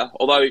player.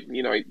 Although,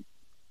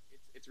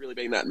 it's really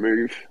been that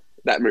move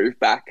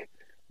back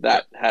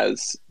that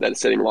has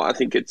set him light. I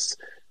think it's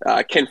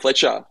Ken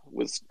Fletcher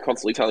was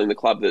constantly telling the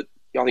club that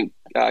I think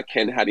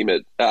Ken had him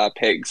at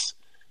pegs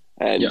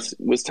and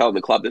was telling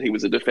the club that he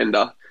was a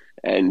defender,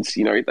 and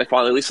they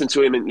finally listened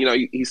to him, and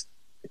he's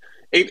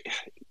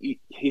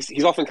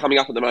often coming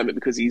up at the moment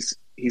because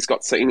he's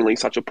got seemingly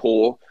such a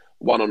poor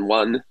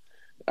one-on-one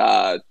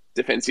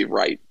defensive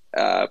rate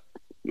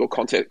or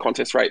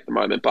contest rate at the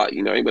moment. But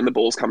when the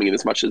ball's coming in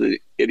as much as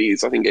it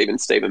is, I think even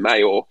Stephen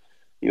May or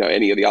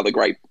any of the other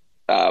great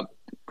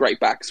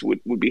backs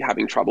would be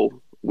having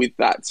trouble with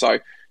that. So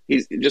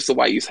he's just the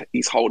way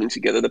he's holding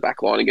together the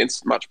back line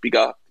against much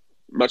bigger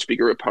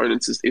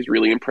opponents is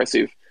really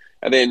impressive.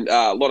 And then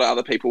a lot of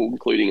other people,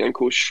 including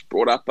Ankush,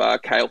 brought up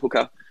Cale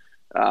Hooker.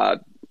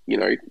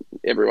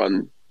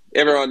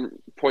 Everyone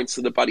points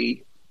to the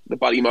Buddy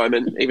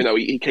moment, even though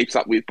he keeps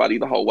up with Buddy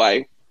the whole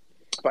way.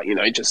 But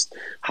just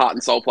heart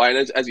and soul player.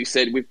 And as you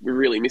said, we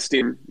really missed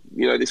him.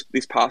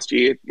 this past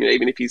year.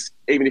 Even if his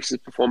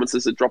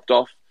performances have dropped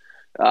off,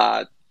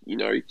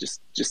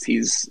 just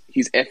his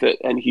effort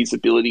and his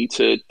ability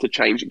to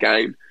change a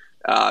game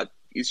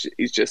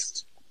is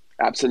just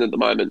absent at the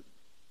moment.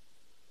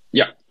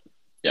 Yeah,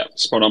 yeah,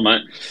 spot on,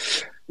 mate.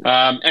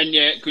 And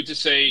yeah, good to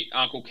see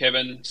Uncle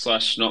Kevin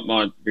slash not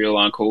my real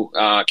uncle,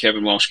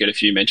 Kevin Walsh get a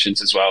few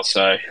mentions as well.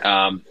 So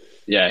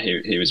yeah,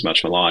 he was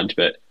much maligned,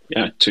 but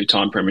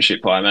two-time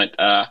premiership player, mate.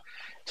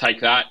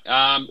 Take that.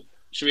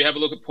 Should we have a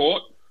look at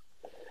Port?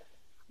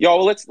 Yeah,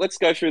 well, let's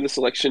go through the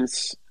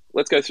selections.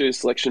 Let's go through the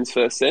selections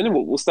first, then, and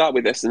we'll start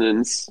with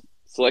Essendon's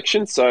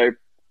selection. So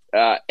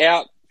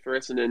out for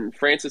Essendon,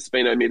 Francis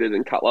been omitted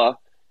and Cutler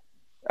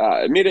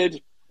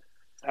omitted.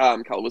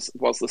 Cutler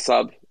was the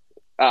sub.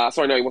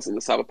 Sorry, no, he wasn't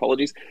the sub.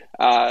 Apologies.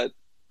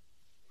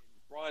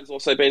 Brian's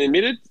also been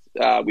admitted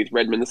with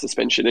Redmond the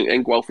suspension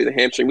and Guelphy the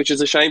hamstring, which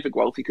is a shame for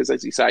Guelphy because,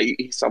 as you say,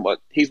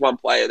 he's one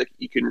player that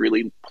you can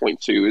really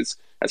point to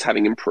as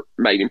having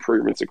made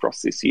improvements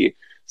across this year.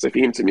 So for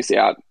him to miss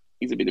out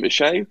is a bit of a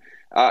shame.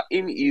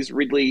 In is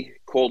Ridley,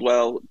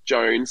 Caldwell,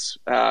 Jones.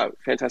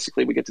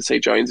 Fantastically, we get to see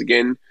Jones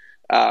again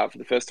for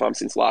the first time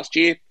since last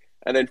year,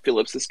 and then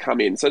Phillips has come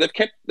in. So they've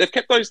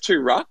kept those two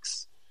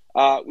rucks.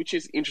 Which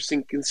is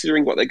interesting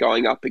considering what they're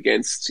going up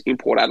against in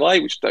Port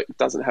Adelaide, which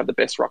doesn't have the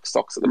best ruck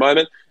stocks at the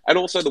moment. And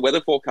also the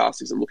weather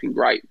forecast isn't looking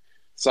great.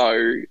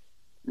 So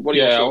what are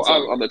your thoughts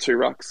on the two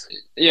rucks?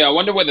 Yeah, I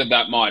wonder whether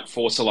that might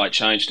force a late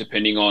change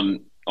depending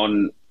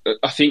on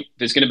I think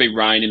there's going to be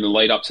rain in the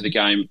lead up to the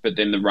game, but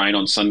then the rain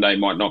on Sunday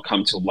might not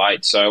come till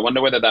late. So I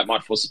wonder whether that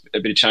might force a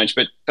bit of change.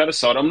 But that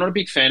aside, I'm not a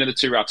big fan of the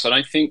two rucks. I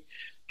don't think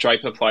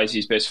Draper plays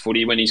his best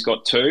footy when he's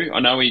got two. I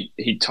know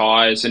he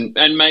tires, and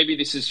maybe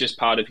this is just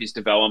part of his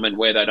development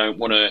where they don't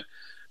want to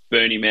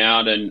burn him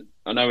out. And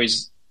I know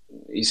he's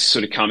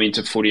sort of come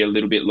into footy a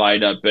little bit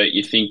later, but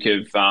you think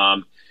of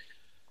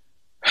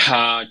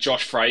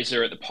Josh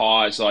Fraser at the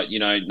Pies, like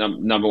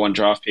number one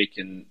draft pick,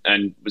 and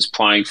was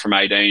playing from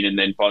 18, and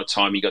then by the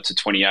time he got to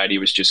 28, he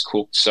was just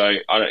cooked. So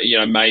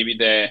maybe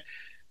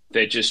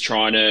they're just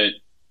trying to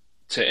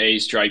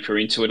ease Draper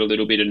into it a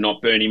little bit and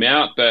not burn him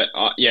out. But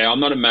I'm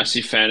not a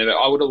massive fan of it.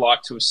 I would have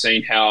liked to have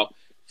seen how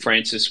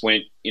Francis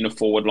went in a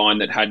forward line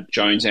that had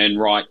Jones and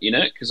Wright in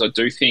it, because I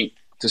do think,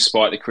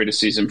 despite the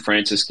criticism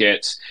Francis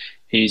gets,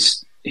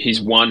 he's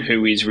one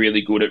who is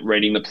really good at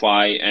reading the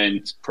play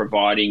and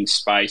providing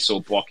space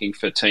or blocking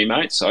for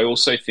teammates. I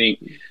also think,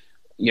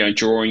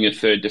 drawing a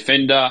third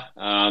defender,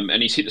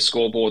 and he's hit the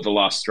scoreboard the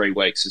last 3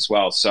 weeks as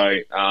well.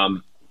 So, I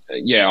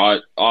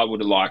would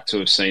have liked to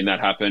have seen that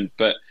happen.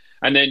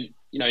 And then,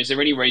 is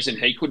there any reason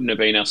he couldn't have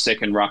been our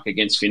second ruck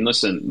against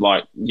Finlayson?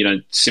 Like,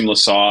 similar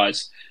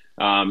size.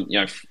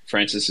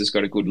 Francis has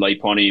got a good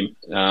leap on him.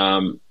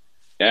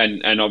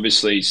 And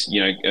obviously he's,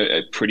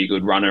 a pretty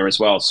good runner as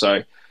well.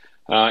 So,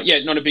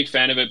 not a big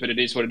fan of it, but it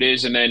is what it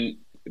is. And then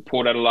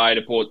Port Adelaide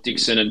have brought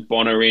Dixon and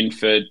Bonner in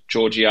for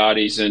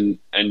Georgiades and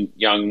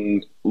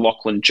young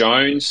Lachlan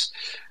Jones.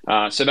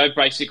 So they've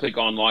basically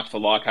gone like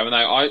for like, haven't they?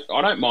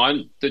 I don't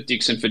mind the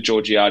Dixon for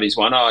Georgiades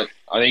one. I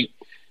think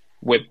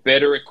we're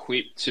better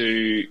equipped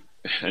to,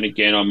 and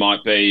again, I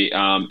might be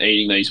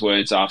eating these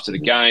words after the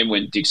game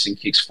when Dixon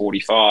kicks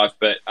 45,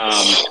 but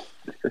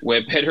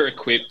we're better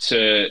equipped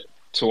to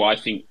I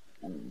think,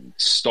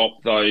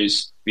 stop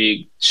those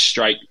big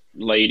straight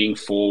leading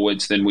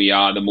forwards than we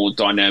are the more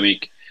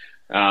dynamic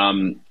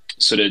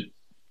sort of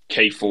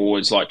key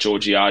forwards like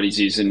Georgiades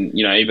is. And,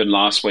 even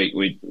last week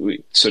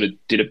we sort of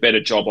did a better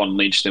job on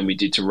Lynch than we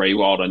did to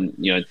Rewald. And,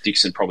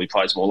 Dixon probably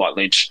plays more like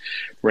Lynch.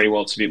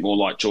 Rewald's a bit more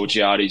like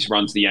Georgiades,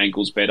 runs the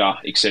angles better,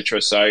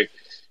 etc. So,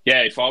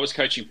 yeah, if I was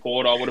coaching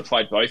Port, I would have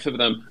played both of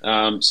them.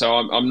 So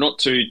I'm not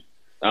too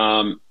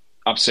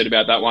upset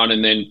about that one.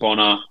 And then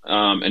Bonner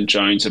and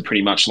Jones are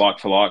pretty much like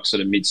for like,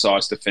 sort of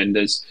mid-sized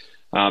defenders.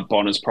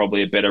 Bonner's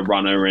probably a better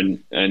runner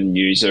and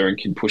user and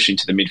can push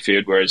into the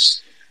midfield,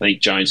 whereas I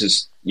think Jones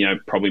is,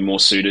 probably more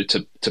suited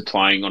to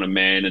playing on a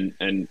man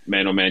and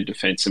man-on-man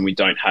defence, and we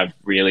don't have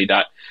really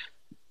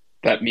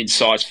that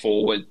mid-sized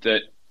forward,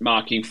 that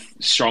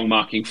strong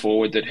marking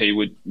forward that he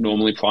would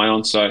normally play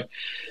on. So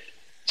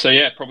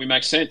yeah, it probably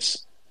makes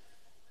sense.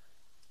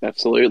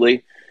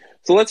 Absolutely.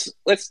 So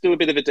let's do a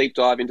bit of a deep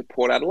dive into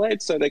Port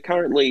Adelaide. So they're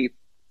currently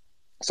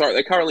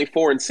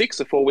 4-6,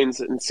 so 4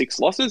 wins and 6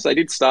 losses. They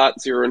did start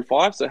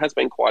 0-5, so it has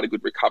been quite a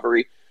good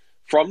recovery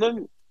from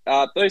them.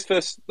 Those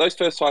first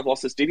 5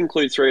 losses did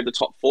include 3 of the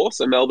top 4,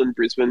 so Melbourne,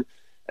 Brisbane,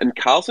 and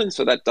Carlton.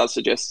 So that does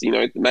suggest,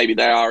 maybe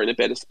they are in a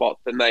better spot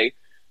than their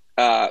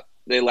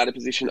ladder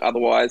position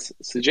otherwise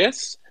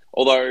suggests.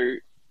 Although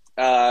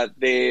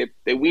their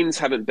wins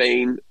haven't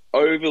been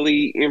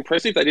overly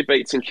impressive. They did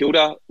beat St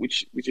Kilda,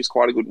 which is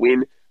quite a good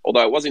win.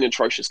 Although it was in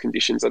atrocious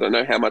conditions. I don't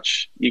know how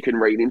much you can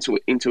read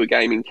into a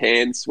game in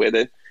Cairns where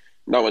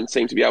no one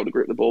seemed to be able to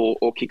grip the ball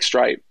or kick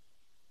straight.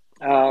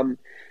 So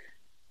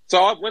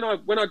when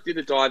I did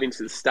a dive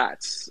into the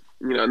stats,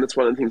 and that's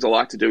one of the things I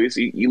like to do is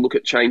you look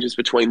at changes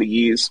between the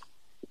years,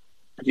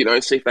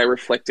 see if they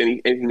reflect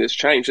anything that's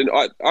changed. And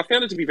I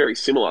found it to be very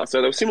similar. So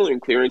they were similar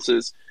in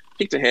clearances,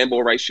 kick to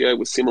handball ratio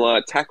was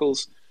similar,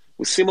 tackles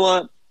was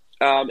similar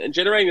and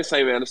generating the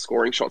same amount of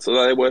scoring shots,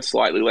 although they were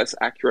slightly less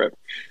accurate.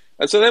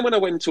 And so then when I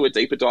went into a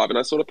deeper dive, and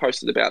I sort of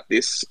posted about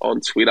this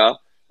on Twitter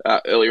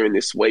earlier in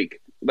this week,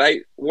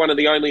 they one of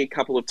the only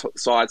couple of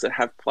sides that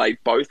have played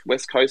both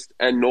West Coast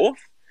and North.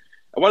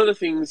 And one of the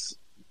things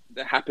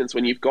that happens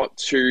when you've got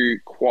two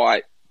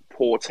quite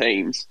poor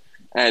teams,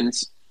 and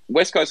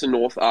West Coast and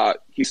North are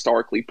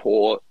historically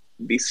poor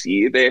this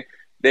year.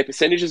 Their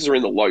percentages are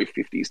in the low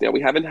 50s. Now,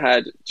 we haven't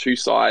had two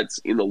sides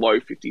in the low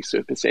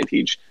 50s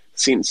percentage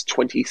since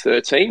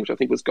 2013, which I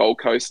think was Gold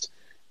Coast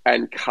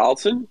and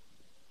Carlton.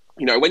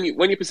 You know, when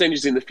your percentage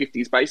is in the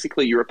 50s,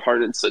 basically your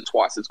opponents are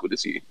twice as good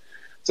as you.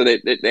 So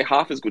they're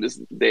half as good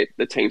as the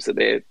teams that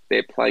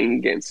they're playing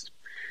against.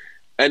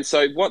 And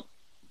so what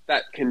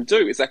that can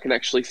do is that can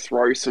actually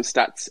throw some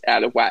stats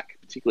out of whack,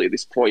 particularly at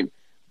this point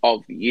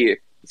of the year.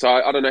 So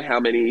I don't know how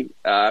many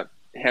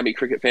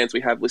cricket fans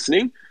we have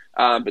listening,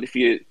 but if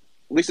you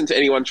listen to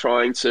anyone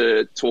trying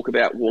to talk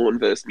about Warren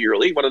versus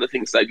Murali, one of the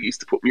things they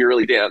used to put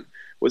Murali down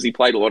was he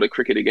played a lot of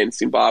cricket against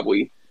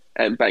Zimbabwe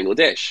and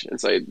Bangladesh.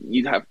 And so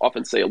you'd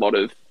often see a lot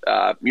of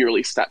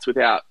Murali stats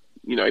without,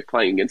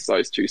 playing against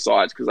those two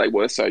sides because they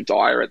were so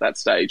dire at that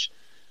stage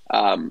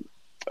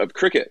of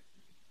cricket.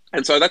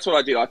 And so that's what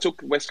I did. I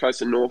took West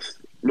Coast and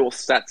North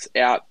stats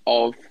out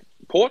of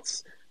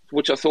Ports,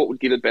 which I thought would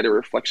give a better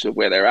reflection of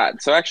where they're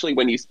at. So actually,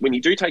 when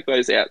you do take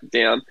those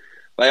down,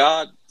 they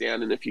are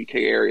down in a few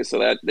key areas.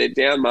 So they're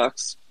down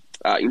marks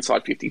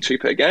inside 52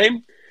 per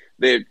game.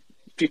 They're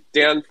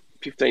down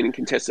 15 in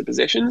contested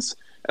possessions,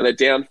 and they're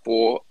down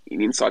 4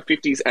 in inside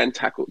 50s and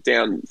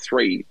down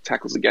 3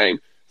 tackles a game.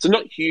 So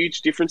not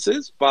huge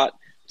differences, but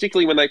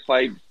particularly when they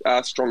played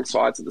strong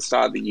sides at the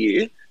start of the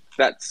year,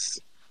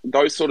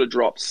 those sort of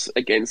drops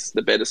against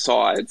the better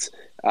sides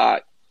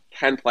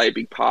can play a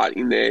big part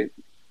in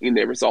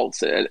their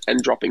results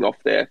and dropping off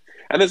there.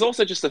 And there's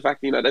also just the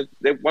fact,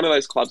 they're one of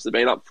those clubs that have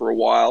been up for a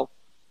while.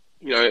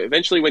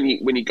 Eventually when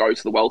you go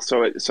to the well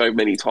so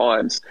many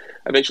times,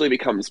 eventually it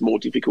becomes more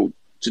difficult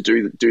to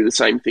do the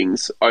same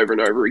things over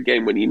and over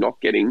again when you're not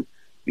getting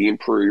the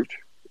improved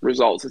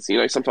results.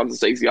 It's sometimes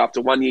it's easy after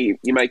 1 year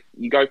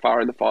you go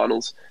far in the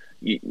finals,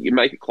 you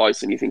make it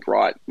close and you think,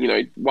 right,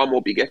 one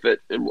more big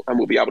effort and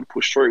we'll be able to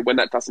push through. When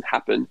that doesn't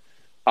happen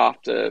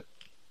after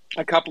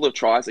a couple of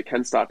tries, it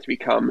can start to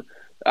become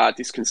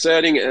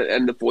disconcerting,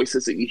 and the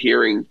voices that you're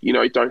hearing,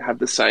 don't have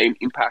the same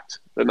impact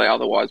than they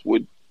otherwise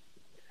would.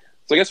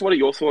 So I guess, what are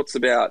your thoughts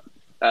about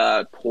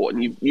Port?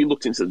 And you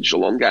looked into the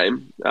Geelong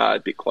game a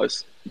bit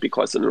closer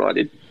than I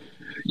did.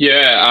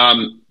 Yeah,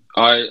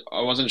 I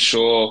wasn't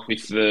sure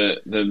with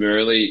the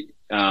Murali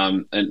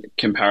and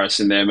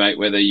comparison there, mate,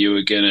 whether you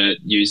were going to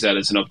use that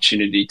as an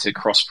opportunity to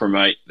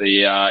cross-promote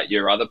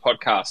your other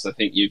podcast. I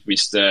think you've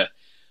missed a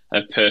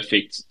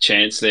perfect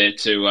chance there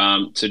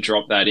to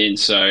drop that in.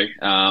 So,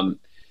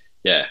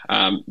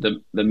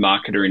 the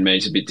marketer in me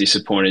is a bit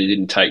disappointed he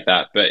didn't take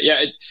that. But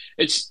yeah,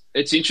 it's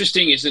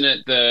interesting, isn't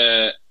it?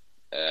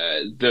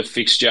 The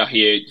fixture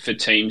here for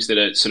teams that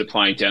are sort of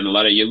playing down the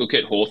ladder. You look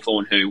at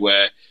Hawthorn, who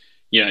were,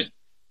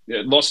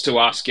 lost to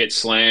us, get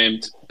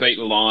slammed, beat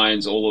the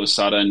Lions, all of a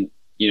sudden,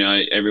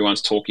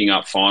 everyone's talking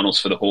up finals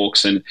for the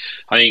Hawks. And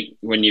I think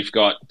when you've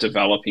got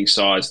developing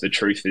sides, the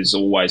truth is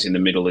always in the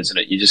middle, isn't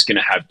it? You're just going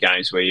to have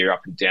games where you're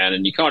up and down,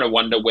 and you kind of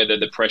wonder whether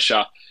the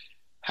pressure,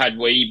 had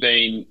we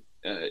been,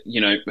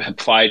 had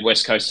played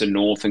West Coast and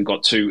North and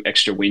got 2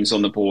 extra wins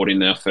on the board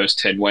in our first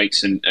 10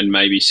 weeks and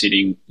maybe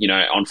sitting,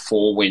 on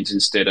 4 wins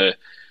instead of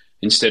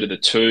the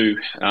 2,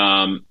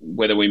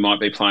 whether we might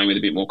be playing with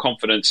a bit more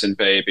confidence and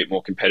be a bit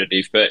more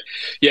competitive. But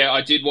yeah,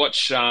 I did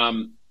watch.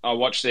 I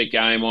watched their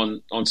game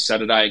on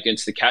Saturday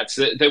against the Cats.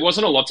 There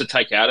wasn't a lot to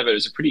take out of it. It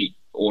was a pretty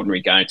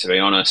ordinary game, to be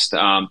honest.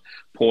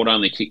 Port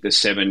only kicked the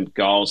 7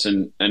 goals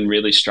and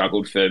really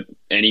struggled for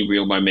any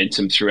real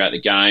momentum throughout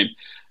the game.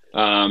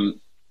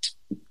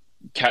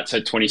 Cats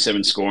had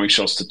 27 scoring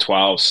shots to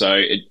 12,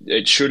 so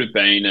it should have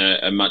been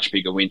a much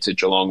bigger win to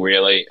Geelong,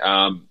 really.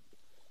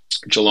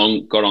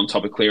 Geelong got on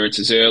top of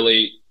clearances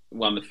early,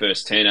 won the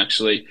first 10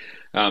 actually,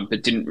 but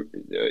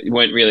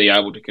weren't really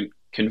able to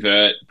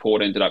convert.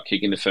 Port ended up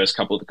kicking the first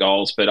couple of the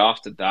goals, but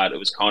after that it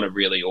was kind of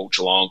really all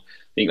Geelong.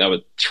 I think they were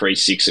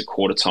 3-6 at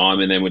quarter time,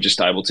 and then were just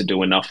able to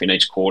do enough in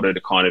each quarter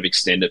to kind of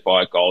extend it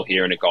by a goal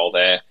here and a goal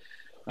there.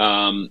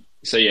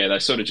 So yeah, they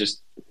sort of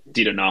just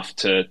did enough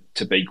to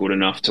be good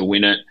enough to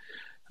win it.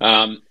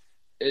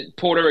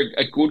 Port are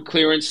a good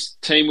clearance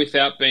team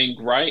without being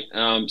great.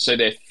 So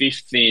they're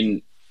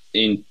 5th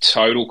in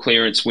total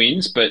clearance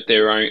wins, but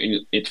they're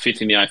only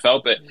 5th in the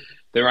AFL, but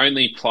they're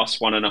only plus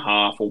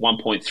 1.5 or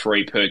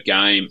 1.3 per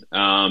game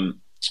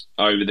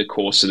over the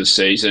course of the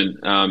season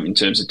in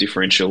terms of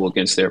differential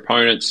against their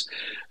opponents.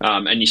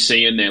 And you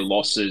see in their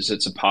losses,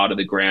 it's a part of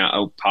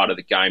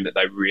the game that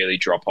they really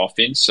drop off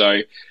in. So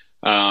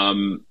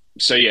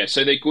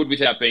they're good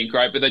without being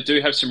great, but they do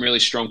have some really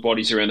strong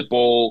bodies around the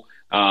ball.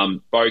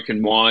 Boak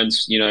and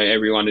Wines,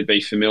 everyone would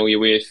be familiar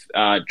with.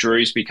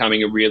 Drew's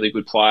becoming a really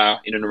good player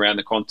in and around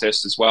the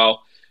contest as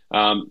well.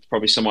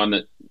 Probably someone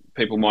that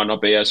people might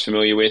not be as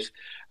familiar with.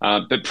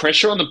 But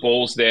pressure on the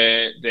ball's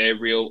their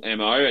real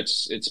MO.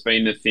 It's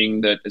been the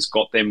thing that has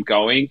got them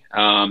going.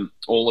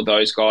 All of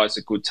those guys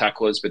are good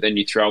tacklers, but then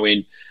you throw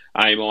in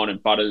Amon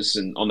and Butters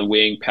and on the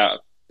wing,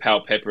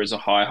 Powell Pepper as a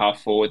high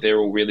half forward. They're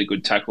all really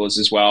good tacklers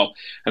as well,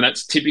 and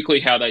that's typically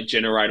how they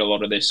generate a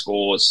lot of their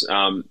scores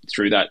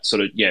through that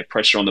sort of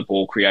pressure on the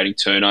ball, creating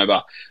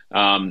turnover.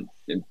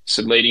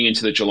 So leading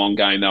into the Geelong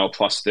game, they were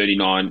plus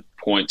 39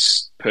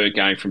 points per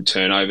game from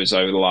turnovers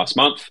over the last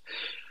month.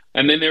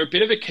 And then they're a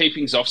bit of a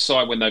keepings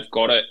offside when they've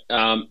got it,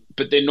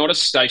 but they're not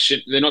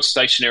They're not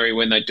stationary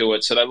when they do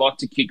it. So they like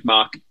to kick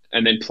mark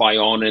and then play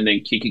on and then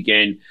kick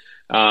again.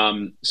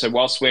 So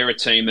whilst we're a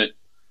team that,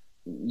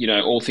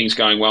 all things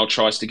going well,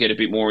 tries to get a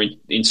bit more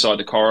inside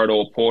the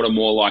corridor, Port are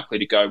more likely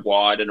to go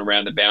wide and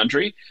around the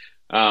boundary.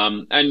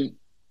 And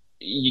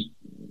you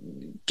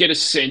get a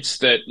sense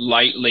that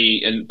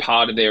lately, and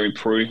part of their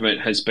improvement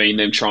has been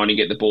them trying to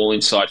get the ball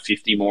inside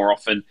 50 more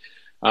often.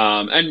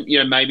 And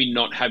maybe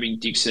not having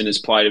Dixon has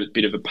played a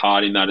bit of a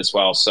part in that as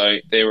well. So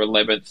they're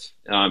 11th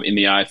in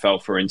the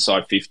AFL for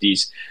inside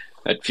 50s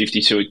at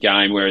 52 a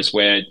game, whereas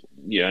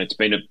it's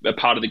been a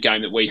part of the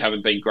game that we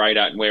haven't been great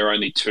at, and we're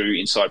only 2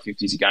 inside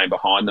 50s a game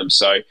behind them.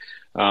 So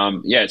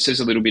it says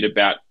a little bit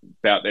about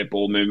their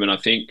ball movement, I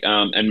think,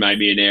 and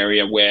maybe an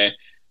area where,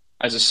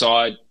 as a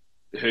side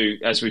who,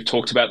 as we've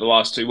talked about the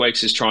last 2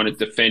 weeks, is trying to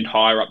defend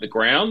higher up the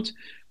ground,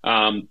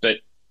 but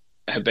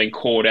have been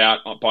caught out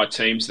by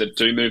teams that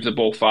do move the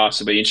ball fast.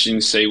 It'll be interesting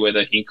to see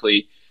whether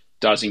Hinkley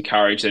does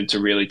encourage them to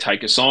really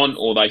take us on,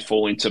 or they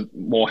fall into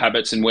more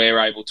habits and we're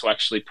able to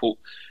actually put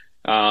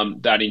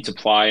that into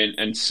play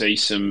and see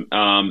some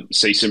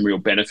real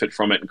benefit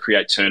from it and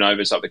create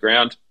turnovers up the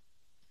ground.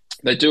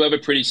 They do have a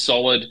pretty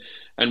solid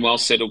and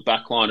well-settled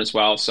backline as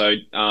well. So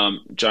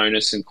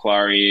Jonas and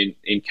Clary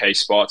in key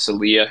spots,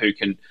 Aaliyah, who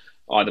can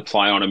either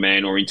play on a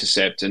man or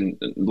intercept, and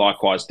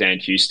likewise Dan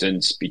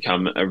Houston's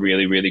become a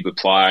really, really good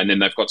player. And then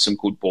they've got some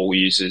good ball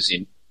users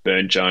in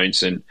Burn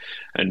Jones and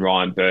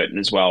Ryan Burton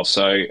as well.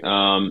 So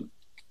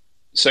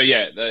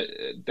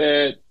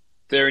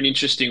they're an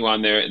interesting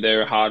one.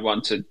 They're a hard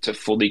one to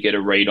fully get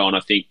a read on. I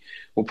think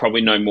we'll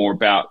probably know more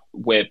about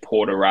where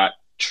Port are at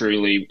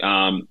truly,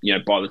 by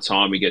the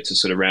time we get to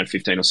sort of round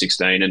 15 or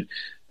 16,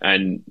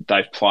 and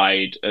they've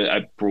played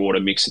a broader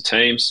mix of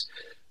teams.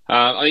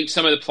 I think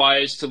some of the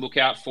players to look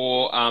out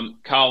for,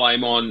 Carl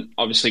Amon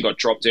obviously got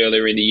dropped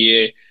earlier in the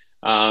year,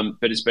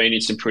 but has been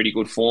in some pretty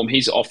good form.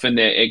 He's often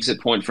their exit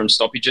point from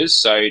stoppages,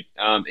 so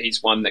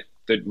he's one that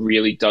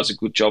really does a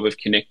good job of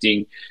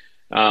connecting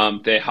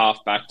their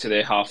half back to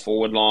their half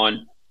forward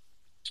line.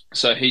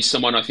 So he's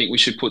someone I think we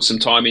should put some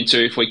time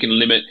into. If we can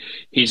limit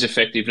his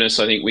effectiveness,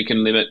 I think we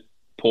can limit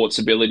Port's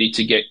ability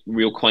to get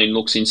real clean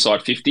looks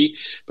inside 50.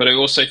 But I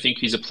also think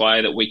he's a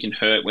player that we can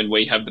hurt when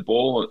we have the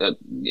ball.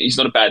 He's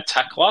not a bad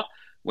tackler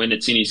when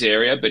it's in his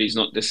area, but he's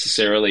not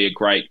necessarily a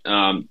great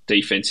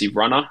defensive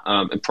runner,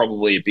 and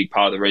probably a big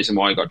part of the reason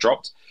why he got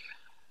dropped.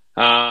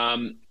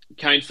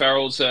 Kane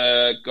Farrell's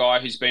a guy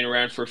who's been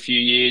around for a few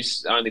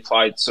years, only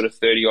played sort of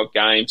 30-odd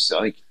games.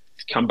 I think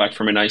he's come back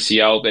from an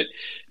ACL, but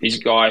he's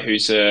a guy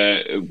who's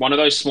one of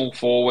those small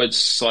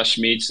forwards /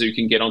 mids who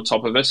can get on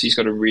top of us. He's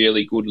got a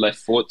really good left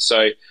foot, so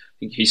I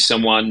think he's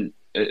someone,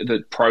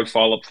 the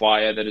profile of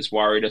player that has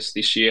worried us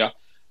this year.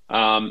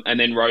 And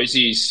then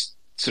Rosie's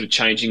sort of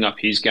changing up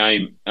his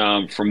game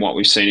from what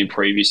we've seen in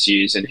previous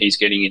years, and he's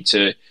getting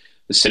into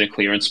the centre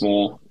clearance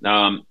more.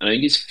 I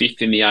think he's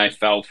 5th in the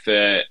AFL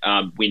for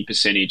win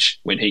percentage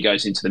when he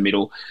goes into the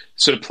middle,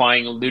 sort of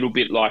playing a little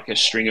bit like a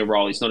Stringer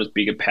role. He's not as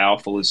big and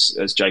powerful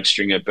as Jake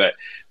Stringer, but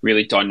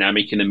really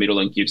dynamic in the middle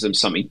and gives them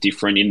something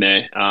different in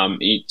there.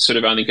 He sort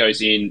of only goes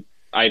in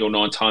 8 or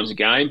 9 times a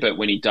game, but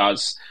when he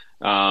does,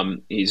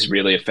 he's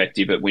really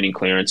effective at winning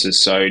clearances.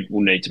 So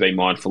we'll need to be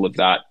mindful of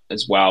that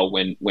as well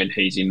when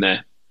he's in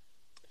there.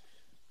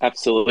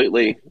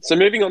 Absolutely. So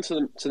moving on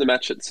to the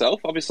match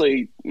itself,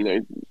 obviously,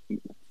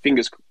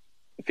 fingers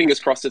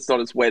crossed it's not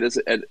as wet as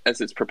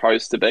it's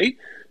proposed to be.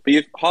 But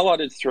you've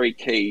highlighted 3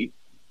 key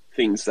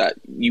things that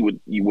you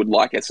would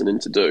like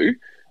Essendon to do.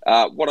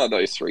 What are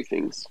those 3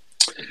 things?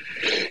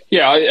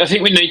 Yeah, I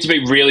think we need to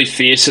be really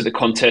fierce at the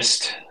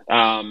contest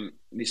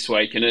this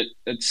week, and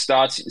it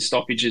starts in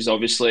stoppages,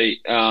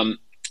 obviously.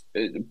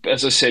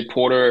 As I said,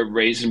 Porter are a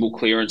reasonable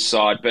clearance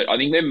side, but I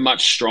think they're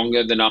much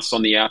stronger than us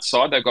on the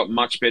outside. They've got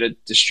much better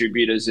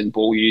distributors and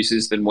ball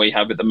users than we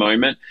have at the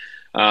moment,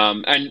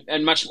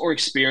 and much more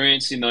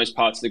experience in those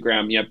parts of the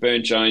ground.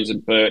 Burn Jones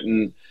and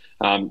Burton,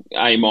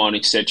 Amon,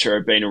 etc.,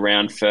 have been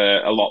around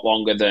for a lot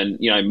longer than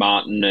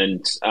Martin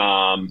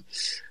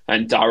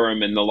and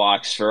Durham and the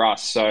likes for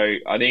us. So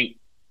I think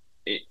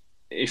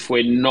if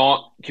we're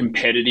not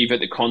competitive at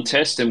the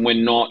contest, and we're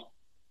not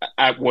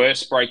at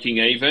worst breaking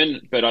even,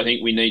 but I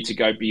think we need to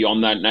go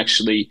beyond that and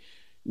actually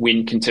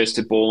win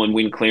contested ball and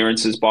win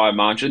clearances by a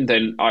margin,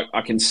 then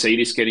I can see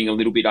this getting a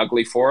little bit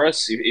ugly for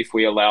us if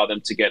we allow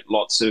them to get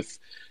lots of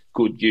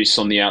good use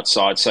on the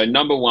outside. So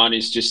number one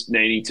is just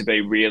needing to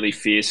be really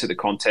fierce at the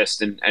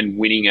contest and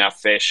winning our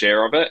fair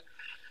share of it.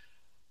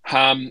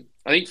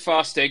 I think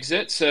fast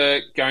exits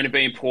are going to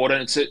be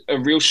important. It's a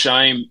real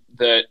shame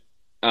that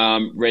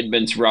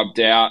Redmond's rubbed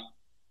out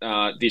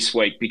this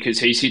week because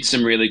he's hit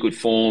some really good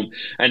form,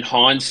 and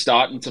Hines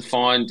starting to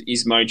find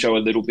his mojo a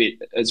little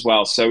bit as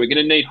well. So we're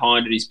going to need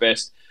Hines at his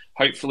best.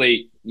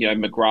 Hopefully,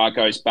 McGrath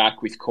goes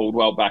back with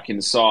Caldwell back in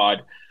the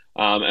side,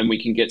 and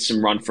we can get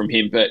some run from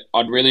him. But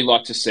I'd really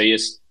like to see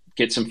us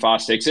get some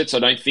fast exits. I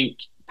don't think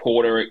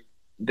Porter,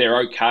 they're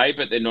okay,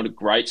 but they're not a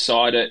great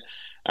side at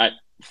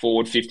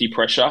forward 50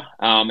 pressure.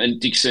 And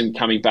Dixon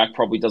coming back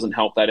probably doesn't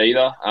help that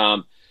either.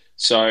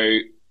 So,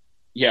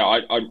 yeah,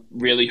 I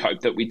really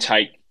hope that we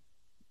take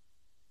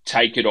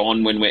it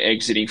on when we're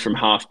exiting from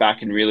half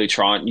back and really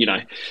try and,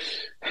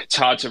 it's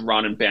hard to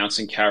run and bounce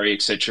and carry,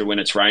 etc. when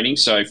it's raining.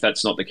 So if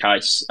that's not the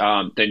case,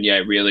 then, yeah,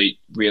 really,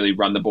 really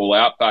run the ball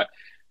out. But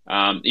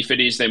if it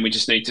is, then we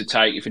just need to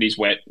if it is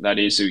wet, that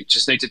is, we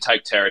just need to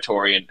take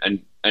territory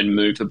and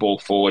move the ball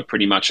forward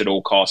pretty much at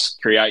all costs,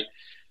 create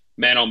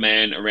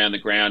man-on-man around the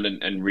ground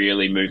and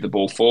really move the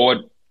ball forward.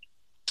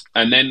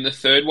 And then the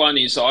third one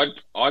is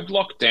I'd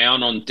lock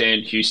down on Dan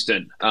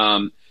Houston.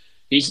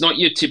 He's not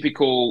your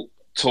typical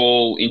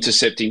tall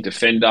intercepting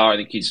defender. I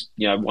think he's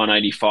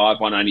 185,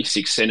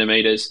 186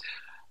 centimetres.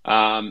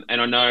 And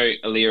I know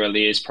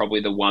Aliir is probably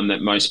the one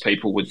that most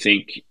people would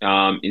think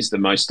is the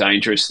most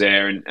dangerous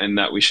there and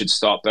that we should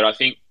stop. But I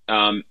think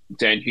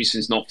Dan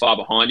Houston's not far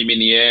behind him in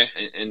the air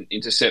and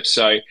intercepts.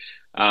 So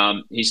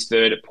he's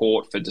third at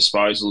Port for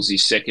disposals.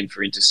 He's second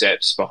for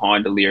intercepts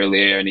behind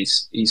Aliir, and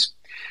he's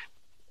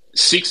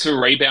sixth for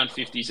rebound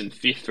 50s and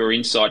fifth for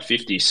inside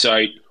 50s.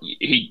 So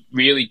he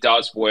really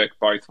does work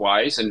both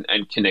ways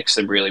and connects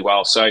them really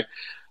well. So,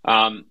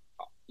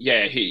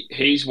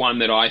 he's one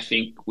that I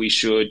think we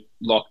should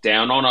lock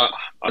down on.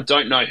 I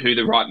don't know who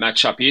the right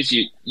matchup is.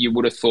 You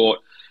would have thought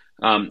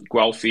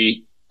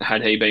Guelphy,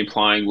 had he been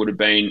playing, would have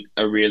been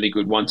a really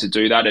good one to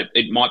do that.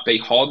 It might be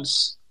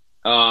Hobbs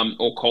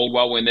or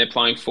Caldwell when they're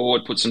playing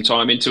forward, put some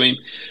time into him.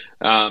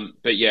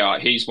 But yeah,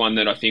 he's one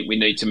that I think we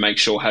need to make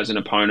sure has an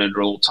opponent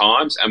at all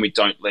times, and we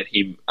don't let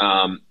him,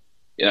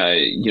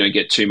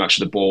 get too much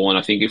of the ball. And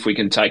I think if we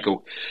can take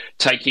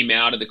him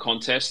out of the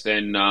contest,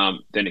 then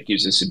it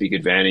gives us a big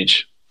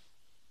advantage.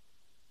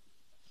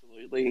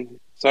 Absolutely.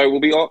 So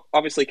we'll be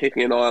obviously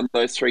keeping an eye on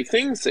those three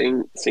things,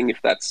 seeing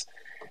if that's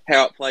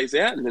how it plays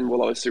out, and then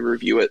we'll obviously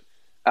review it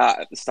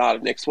at the start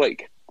of next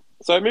week.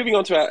 So moving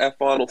on to our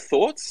final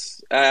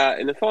thoughts.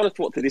 And the final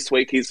thought for this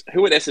week is,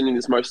 who at Essendon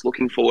is most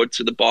looking forward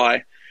to the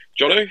bye?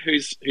 Jono, who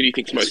do you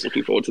think is most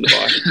looking forward to the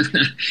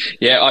bye?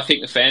 Yeah, I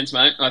think the fans,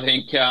 mate. I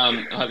think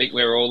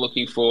we're all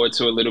looking forward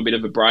to a little bit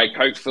of a break.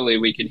 Hopefully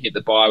we can hit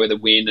the bye with a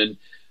win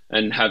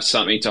and have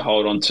something to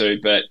hold on to.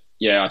 But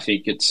yeah, I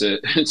think it's a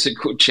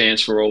good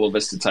chance for all of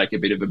us to take a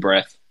bit of a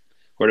breath.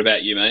 What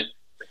about you, mate?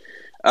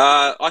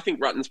 I think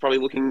Rutten's probably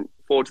looking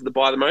forward to the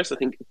bye the most. I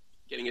think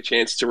getting a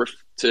chance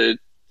to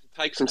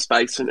take some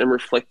space and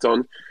reflect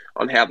on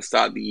how the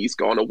start of the year's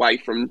gone, away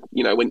from,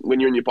 when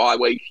you're in your bye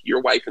week, you're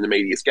away from the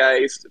media's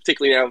gaze,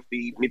 particularly now with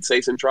the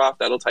mid-season draft.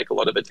 That'll take a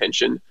lot of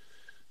attention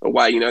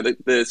away.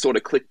 The sort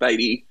of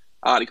clickbaity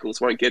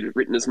articles won't get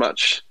written as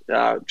much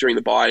during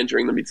the bye and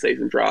during the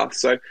mid-season draft.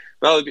 So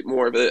they'll have a bit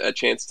more of a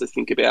chance to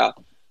think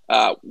about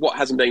what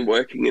hasn't been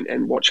working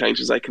and what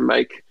changes they can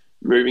make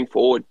moving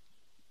forward.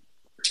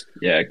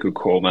 Yeah, good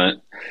call, mate.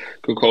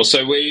 Good call.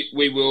 So we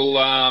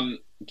will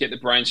get the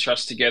brains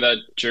trust together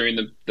during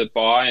the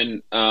bye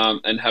and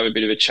have a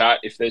bit of a chat.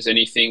 If there's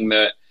anything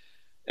that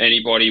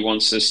anybody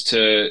wants us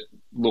to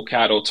look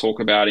at or talk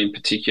about in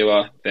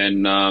particular,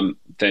 then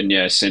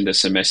yeah, send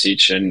us a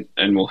message and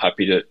we're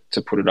happy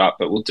to put it up.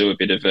 But we'll do a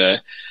bit of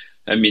a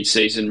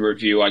mid-season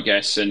review, I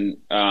guess, and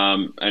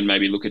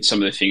maybe look at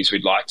some of the things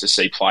we'd like to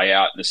see play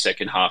out in the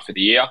second half of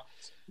the year.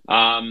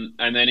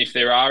 And then if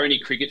there are any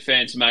cricket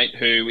fans, mate,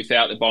 who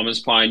without the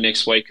Bombers playing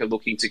next week are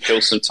looking to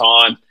kill some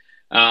time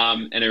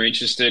and are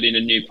interested in a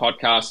new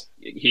podcast,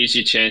 here's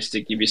your chance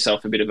to give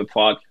yourself a bit of a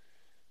plug.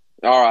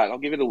 All right, I'll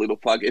give it a little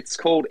plug. It's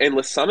called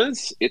Endless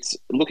Summers. It's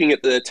looking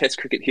at the Test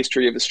cricket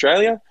history of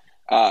Australia.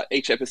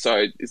 Each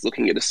episode is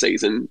looking at a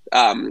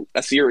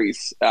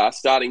series,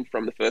 starting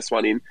from the first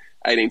one in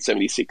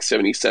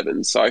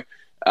 1876-77. So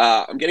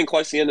I'm getting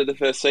close to the end of the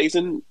first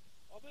season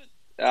of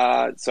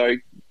it. So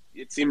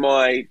it's in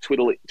my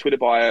Twitter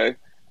bio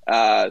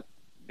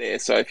there.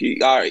 So if you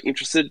are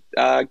interested,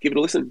 give it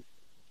a listen.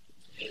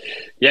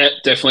 Yeah,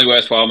 definitely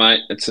worthwhile,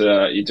 mate. It's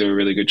you do a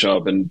really good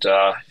job, and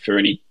for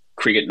any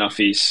cricket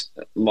nuffies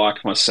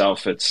like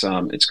myself, it's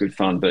good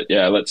fun. But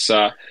yeah, let's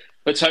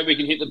hope we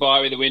can hit the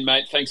bye with a win,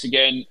 mate. Thanks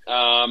again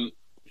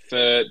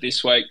for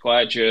this week.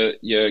 Glad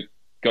you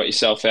got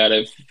yourself out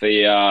of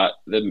the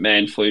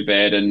man flu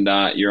bed and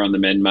you're on the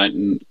mend, mate.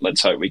 And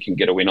let's hope we can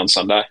get a win on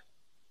Sunday.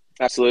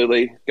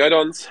 Absolutely. Go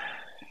Dons.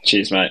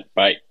 Cheers, mate.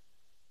 Bye.